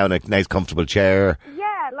sit down, a nice comfortable chair?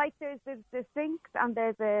 Yeah, like there's sinks and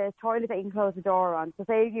there's a toilet that you can close the door on. So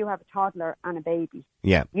say you have a toddler and a baby.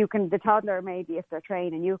 Yeah. The toddler maybe if they're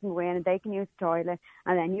training, you can go in and they can use the toilet,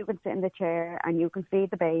 and then you can sit in the chair and you can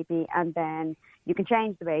feed the baby, and then you can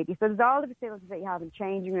change the baby. So there's all the facilities that you have in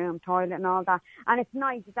changing room, toilet, and all that. And it's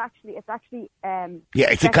nice. It's actually.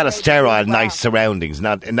 It's a kind of sterile, nice surroundings,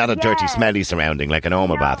 not a dirty, smelly surrounding like a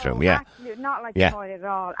normal bathroom. Yeah. Absolutely, not like a toilet at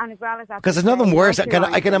all. And as well as that, because there's nothing worse.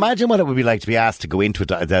 I can imagine what it would be like to be asked to go into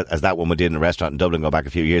it, as that woman did in a restaurant in Dublin, go back a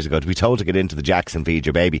few years ago, to be told to get into the jacks and feed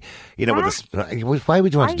your baby. You know, why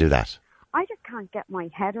would you want to do that? I just can't get my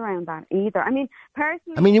head around that either. I mean,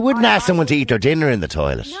 personally... you wouldn't ask someone to eat their dinner in the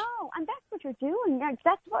toilet. No, and that's what you're doing. Yeah,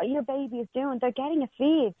 that's what your baby is doing. They're getting a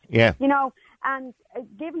feed. Yeah. You know, and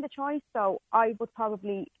given the choice, though, I would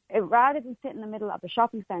probably, rather than sit in the middle of a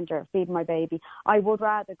shopping centre feeding my baby, I would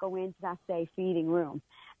rather go into that, say, feeding room.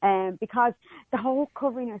 Because the whole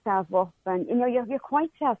covering yourself up, and, you know, you're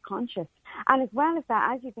quite self-conscious. And as well as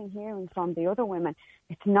that, as you've been hearing from the other women,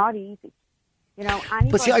 it's not easy. You know,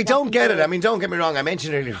 but see, I don't get it. I mean, don't get me wrong. I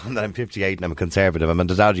mentioned earlier on that I'm 58 and I'm a conservative. I'm a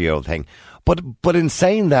dodgy-old thing. But in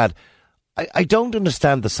saying that, I don't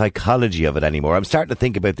understand the psychology of it anymore. I'm starting to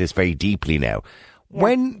think about this very deeply now. Yeah.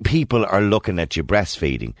 When people are looking at you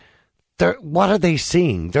breastfeeding, what are they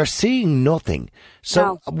seeing? They're seeing nothing.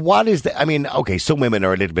 So what is the... I mean, okay, some women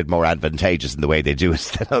are a little bit more advantageous in the way they do it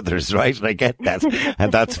than others, right? And I get that,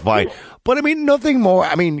 and that's fine. But I mean, nothing more.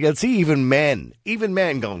 I mean, you'll see even men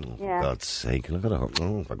going, oh, for God's sake, look at her.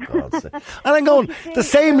 Oh, for God's sake. And I'm going, the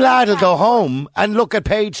same lad will go home and look at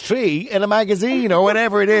page 3 in a magazine or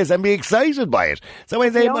whatever it is and be excited by it. So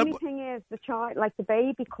the only thing is, the child, like the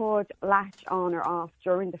baby could latch on or off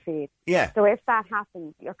during the feed. Yeah. So if that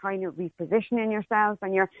happens, you're kind of repositioning yourself,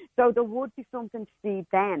 and so there would be something to see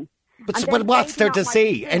then. But what's there to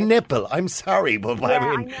see? A nipple? I'm sorry, but I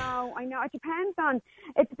mean, I know. It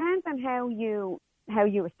depends on how you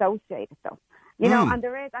associate it, though. You know, and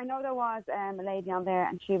there is. I know there was a lady on there,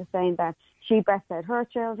 and she was saying that she breastfed her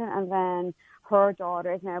children, and then her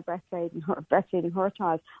daughter is now breastfeeding her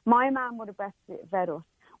child. My mum would have breastfed us.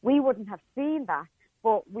 We wouldn't have seen that,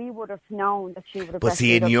 but we would have known that she would have. But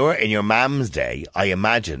see, in your mum's day, I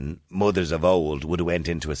imagine mothers of old would have went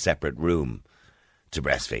into a separate room to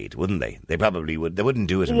breastfeed, wouldn't they? They probably would. They wouldn't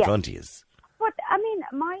do it in front of you. But I mean,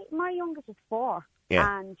 my youngest is 4.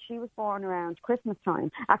 Yeah. And she was born around Christmas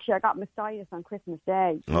time. Actually, I got mastitis on Christmas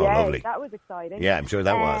Day. Oh, lovely. That was exciting. Yeah, I'm sure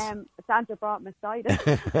that was. Santa brought mastitis.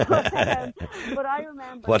 but I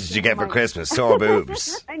remember... What did you get for Christmas? Sore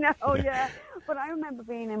boobs. I know, yeah. But I remember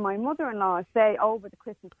being in my mother-in-law's, say, over the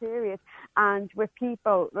Christmas period, and with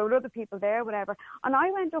other people there, whatever. And I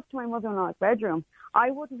went up to my mother-in-law's bedroom.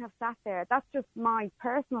 I wouldn't have sat there. That's just my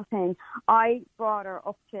personal thing. I brought her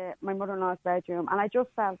up to my mother-in-law's bedroom, and I just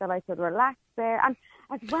felt that I could relax there. And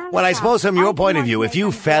as well, I suppose from your point of view, if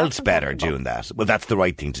you felt better doing that, well, that's the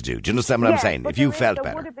right thing to do. Do you understand what I'm saying? If you felt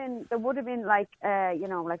better. There would have been like,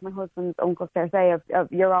 like my husband's uncles there, say,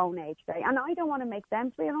 of your own age, say. And I don't want to make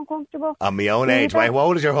them feel uncomfortable. On my own age? Why, how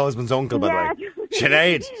old is your husband's uncle, by the way?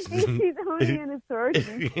 Sinead? He's only in his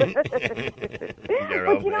 30s.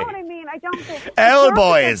 But you know what I mean? I don't think... Owl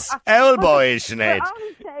boys, Sinead. What I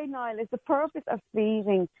would say, Niall, is the purpose of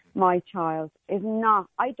feeding my child is not...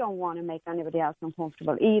 I don't want to make anybody else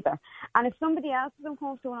uncomfortable either. And if somebody else is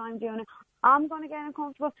uncomfortable when I'm doing it, I'm going to get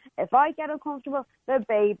uncomfortable. If I get uncomfortable, the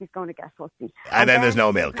baby's going to get fussy. And then there's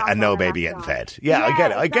no milk and no baby getting fed. Yeah,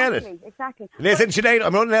 I get it. Exactly. Listen, Sinead,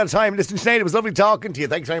 I'm running out of time. Listen, Sinead, it was lovely talking to you.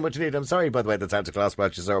 Thanks very much indeed. I'm sorry, by the way, that Santa Claus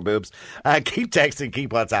brought you sore boobs. Keep texting, keep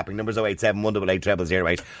WhatsApping. Numbers 087 188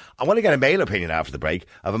 0008. I want to get a male opinion after the break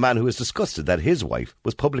of a man who was disgusted that his wife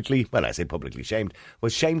was publicly, when I say publicly shamed,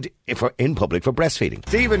 was shamed in public for breastfeeding.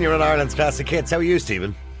 Stephen, you're on Ireland's Classic Hits. How are you,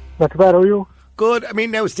 Stephen? Not too bad, how are you? Good. I mean,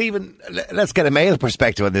 now, Stephen, let's get a male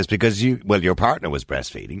perspective on this, because your partner was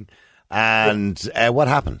breastfeeding, and what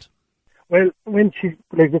happened? Well, when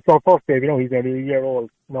it's our first baby, he's only a year old.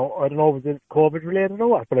 Now, I don't know if it was COVID related or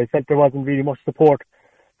what, but I felt there wasn't really much support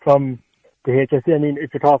from the HSE. I mean,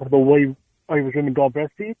 if you're talking about why Irish women don't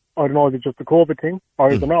breastfeed, I don't know, is it just a COVID thing,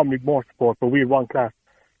 or is there normally more support, but we had one class.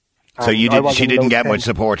 So she didn't get much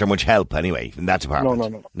support or much help anyway in that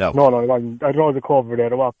department? No, it wasn't. I don't know if it was COVID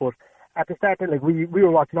related or what, but at the start, like we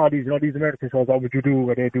were watching all these American shows. What would you do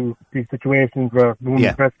where they do these situations where women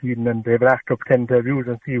breastfeeding and they have an actor pretend to abuse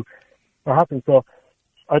and see what happens? So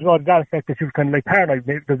I don't know, to that effect that she was kind of like paranoid.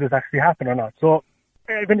 Does this actually happen or not? So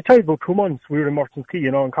when the child was about 2 months, we were in Merchants Quay,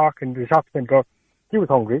 in Cork, in the shopping centre. She was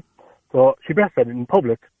hungry, so she breastfed in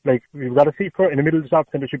public. Like, we got a seat for her in the middle of the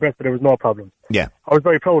shopping centre. She breastfed. There was no problem. Yeah, I was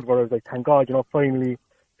very proud of her. I was like, thank God, finally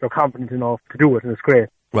you're confident enough to do it, and it's great.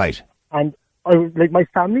 Right. And like my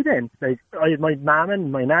family then, like I had my mum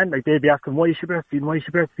and my nan, like they'd be asking, why is she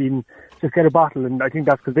breastfeeding, just get a bottle. And I think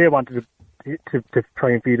that's because they wanted to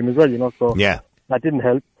try and feed him as well, you know, so that didn't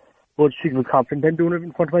help. But she was confident then doing it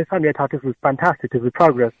in front of my family. I thought this was fantastic, this was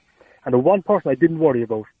progress. And the one person I didn't worry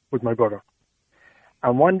about was my brother.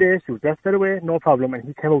 And one day she was breastfed away, no problem, and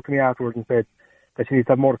he came out to me afterwards and said that she needs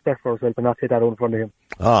to have more respect for herself and not say that out in front of him.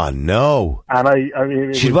 Oh, no. And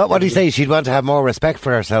what do you say? She'd want to have more respect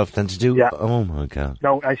for herself than to do... Yeah. Oh, my God.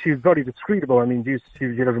 No, and she was very discreet about it. I mean, she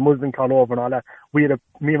had a Muslim call over and all that. Me and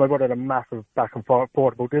my brother had a massive back and forth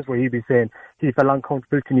about this, where he'd be saying he felt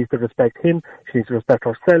uncomfortable, she needs to respect him, she needs to respect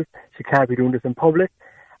herself, she can't be doing this in public.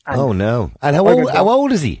 And oh, no. And how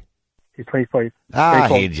old is he? He's 25.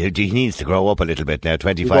 He needs to grow up a little bit now,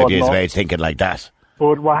 25 years of age, thinking like that.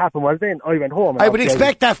 But what happened was then, I went home. And I would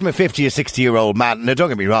expect that from a 50 or 60-year-old man. Now, don't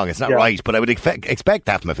get me wrong, it's not Yeah. right, but I would expect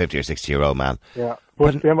that from a 50 or 60-year-old man. Yeah,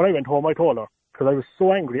 but then when I went home, I told her, because I was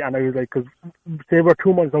so angry, and I was like, because they were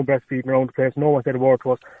 2 months now breastfeeding around the place, no one said a word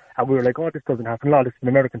to us, and we were like, oh, this doesn't happen, no, this is an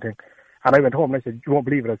American thing. And I went home and I said, you won't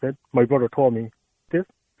believe it, I said, my brother told me this.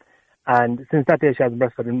 And since that day, she hasn't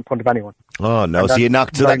breastfed in front of anyone. Oh, no, so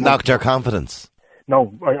that knocked her confidence.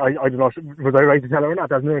 No, I don't know. Was I right to tell her or not?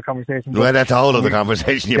 That's another conversation. Well, that's a whole other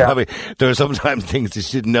conversation. There are sometimes things that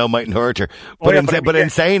she didn't know mightn't hurt her. But, in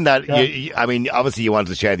saying that, I mean, obviously you wanted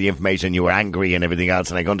to share the information, you were angry and everything else,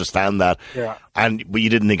 and I can understand that. Yeah. But you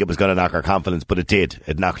didn't think it was going to knock her confidence, but it did.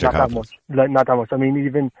 It knocked her confidence. Not that much. I mean,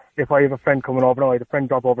 even if I have a friend coming over now, I had a friend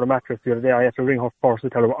drop over the mattress the other day, I had to ring her first to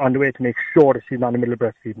tell her on the way to make sure that she's not in the middle of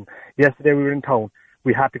breastfeeding. Yesterday we were in town.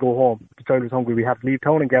 We had to go home. The child was hungry. We had to leave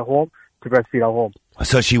town and get home to breastfeed at home.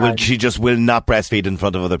 So she just will not breastfeed in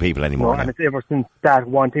front of other people anymore. No, and it's ever since that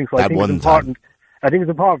one thing. So I think it's important. I think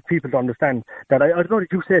it's important for people to understand that. I don't know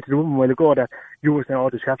what you said to the woman a while ago that you were saying,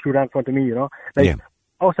 oh, does she have to do that in front of me, you know? Like,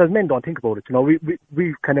 us as men don't think about it, you know?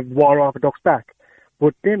 We kind of war off a duck's back.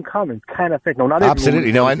 But them comments can affect. No, not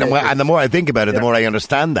absolutely. No, and the more I think about it, the more I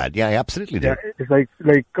understand that. Yeah, I absolutely do. Yeah, it's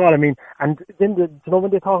like God. I mean, and then you know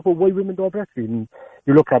when they talk about why women don't breastfeed, and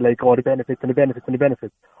you look at like all the benefits and the benefits and the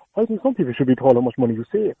benefits. I think some people should be told how much money you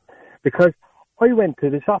save, because I went to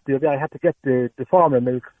the shop the other day. I had to get the formula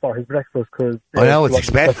milk for his breakfast because I know it's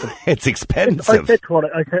expensive. It's expensive. I said to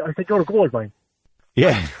her, I said, you're a gold mine.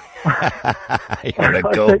 Yeah. You're a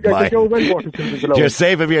gold mine. You're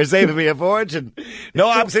saving me a fortune. No,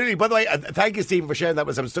 absolutely. By the way, thank you, Stephen, for sharing that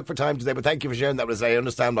with us. I'm stuck for time today, but thank you for sharing that with us. I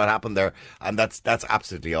understand what happened there, and that's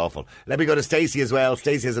absolutely awful. Let me go to Stacey as well.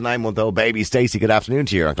 Stacey has a 9-month-old baby. Stacey, good afternoon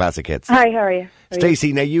to you on Classic Hits. Hi, how are you?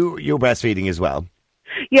 Stacey, now you're breastfeeding as well.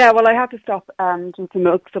 Yeah, well, I had to stop due to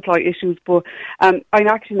milk supply issues, but I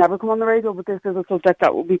actually never come on the radio, but this is a subject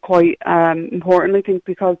that would be quite important, I think,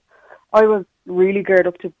 because I was really geared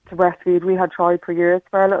up to breastfeed. We had tried for years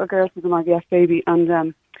for our little girl. She's an IVF baby,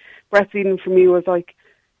 and breastfeeding for me was like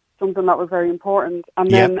something that was very important.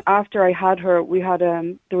 And then after I had her, we had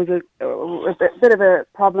there was a bit of a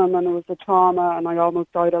problem, and it was a trauma, and I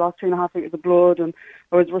almost died. I lost 3.5 liters of blood, and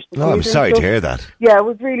I was rushed. Oh, I'm sorry to hear that. Yeah, it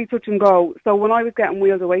was really touch and go. So when I was getting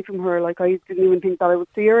wheeled away from her, like I didn't even think that I would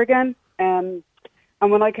see her again. And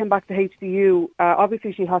when I came back to HDU,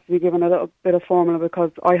 obviously she had to be given a little bit of formula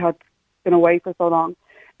because I had been away for so long.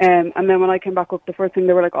 And then when I came back up, the first thing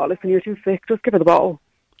they were like, oh, listen, you're too sick, just give her the bottle.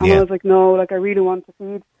 And I was like, no, like I really want to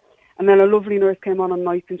feed. And then a lovely nurse came on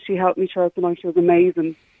night and she helped me throughout the night. She was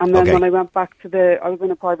amazing. And then when I went back to I was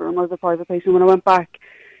in a private room, I was a private patient. When I went back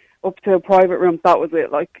up to a private room, that was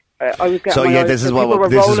it. Like I was getting people were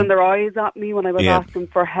rolling their eyes at me when I was asking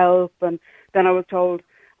for help. And then I was told,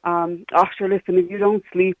 sure, listen, if you don't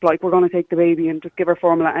sleep, like, we're going to take the baby and just give her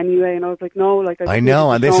formula anyway. And I was like, no, like, I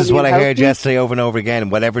know, and this is what I heard yesterday over and over again.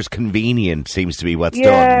 Whatever's convenient seems to be what's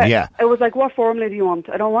done. Yeah. It was like, what formula do you want?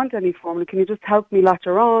 I don't want any formula. Can you just help me latch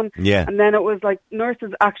her on? Yeah. And then it was like,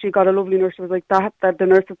 nurses actually got a lovely nurse. She was like, that the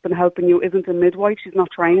nurse that's been helping you isn't a midwife. She's not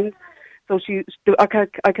trained. So I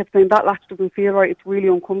kept saying, that latch doesn't feel right. It's really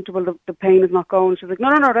uncomfortable. The pain is not going. She was like,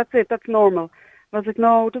 no, that's it. That's normal. I was like,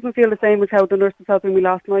 no, it doesn't feel the same as how the nurse was helping me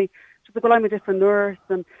last night. She was like, well, I'm a different nurse.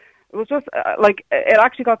 And it was just, it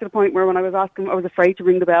actually got to the point where when I was asking, I was afraid to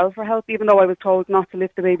ring the bell for help, even though I was told not to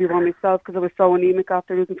lift the baby by myself because I was so anemic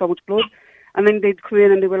after losing so much blood. And then they'd come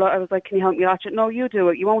in and I was like, can you help me latch it? No, you do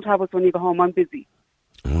it. You won't have us when you go home. I'm busy.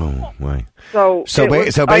 Oh, right. So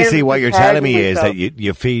basically what you're telling me is that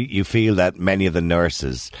you feel that many of the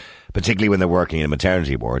nurses, particularly when they're working in a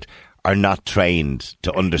maternity ward, are not trained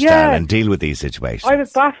to understand and deal with these situations. I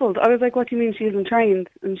was baffled. I was like, what do you mean she isn't trained?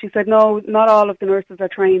 And she said, no, not all of the nurses are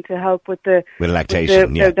trained to help with the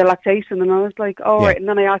lactation. The lactation. And I was like, right. And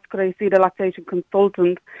then I asked, could I see the lactation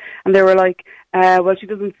consultant? And they were like, well, she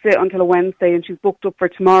doesn't sit until a Wednesday and she's booked up for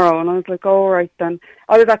tomorrow. And I was like, right then.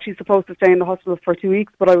 I was actually supposed to stay in the hospital for 2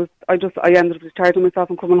 weeks, but I ended up discharging myself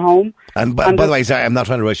and coming home. And by the way, sorry, I'm not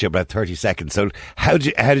trying to rush you, about 30 seconds. So how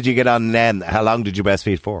did you get on then? How long did you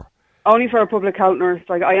breastfeed for? Only for a public health nurse.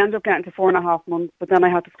 Like, I ended up getting to 4.5 months, but then I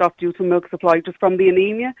had to stop due to milk supply just from the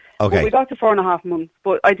anemia. Okay. But we got to 4.5 months.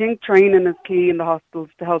 But I think training is key in the hospitals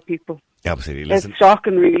to help people. Absolutely. Listen. It's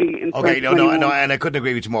shocking, really. Okay, no, and I couldn't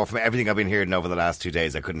agree with you more. From everything I've been hearing over the last 2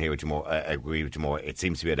 days, I couldn't agree with you more. It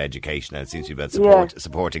seems to be about education and it seems to be about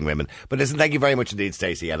supporting women. But listen, thank you very much indeed,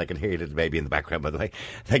 Stacey, and I can hear your little baby in the background, by the way.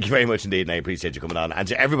 Thank you very much indeed, and I appreciate you coming on, and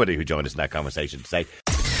to everybody who joined us in that conversation today.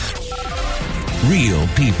 Real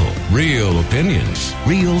people, real opinions,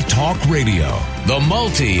 real talk radio. The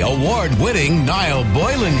multi-award-winning Niall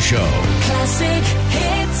Boylan Show. Classic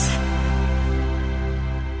hit.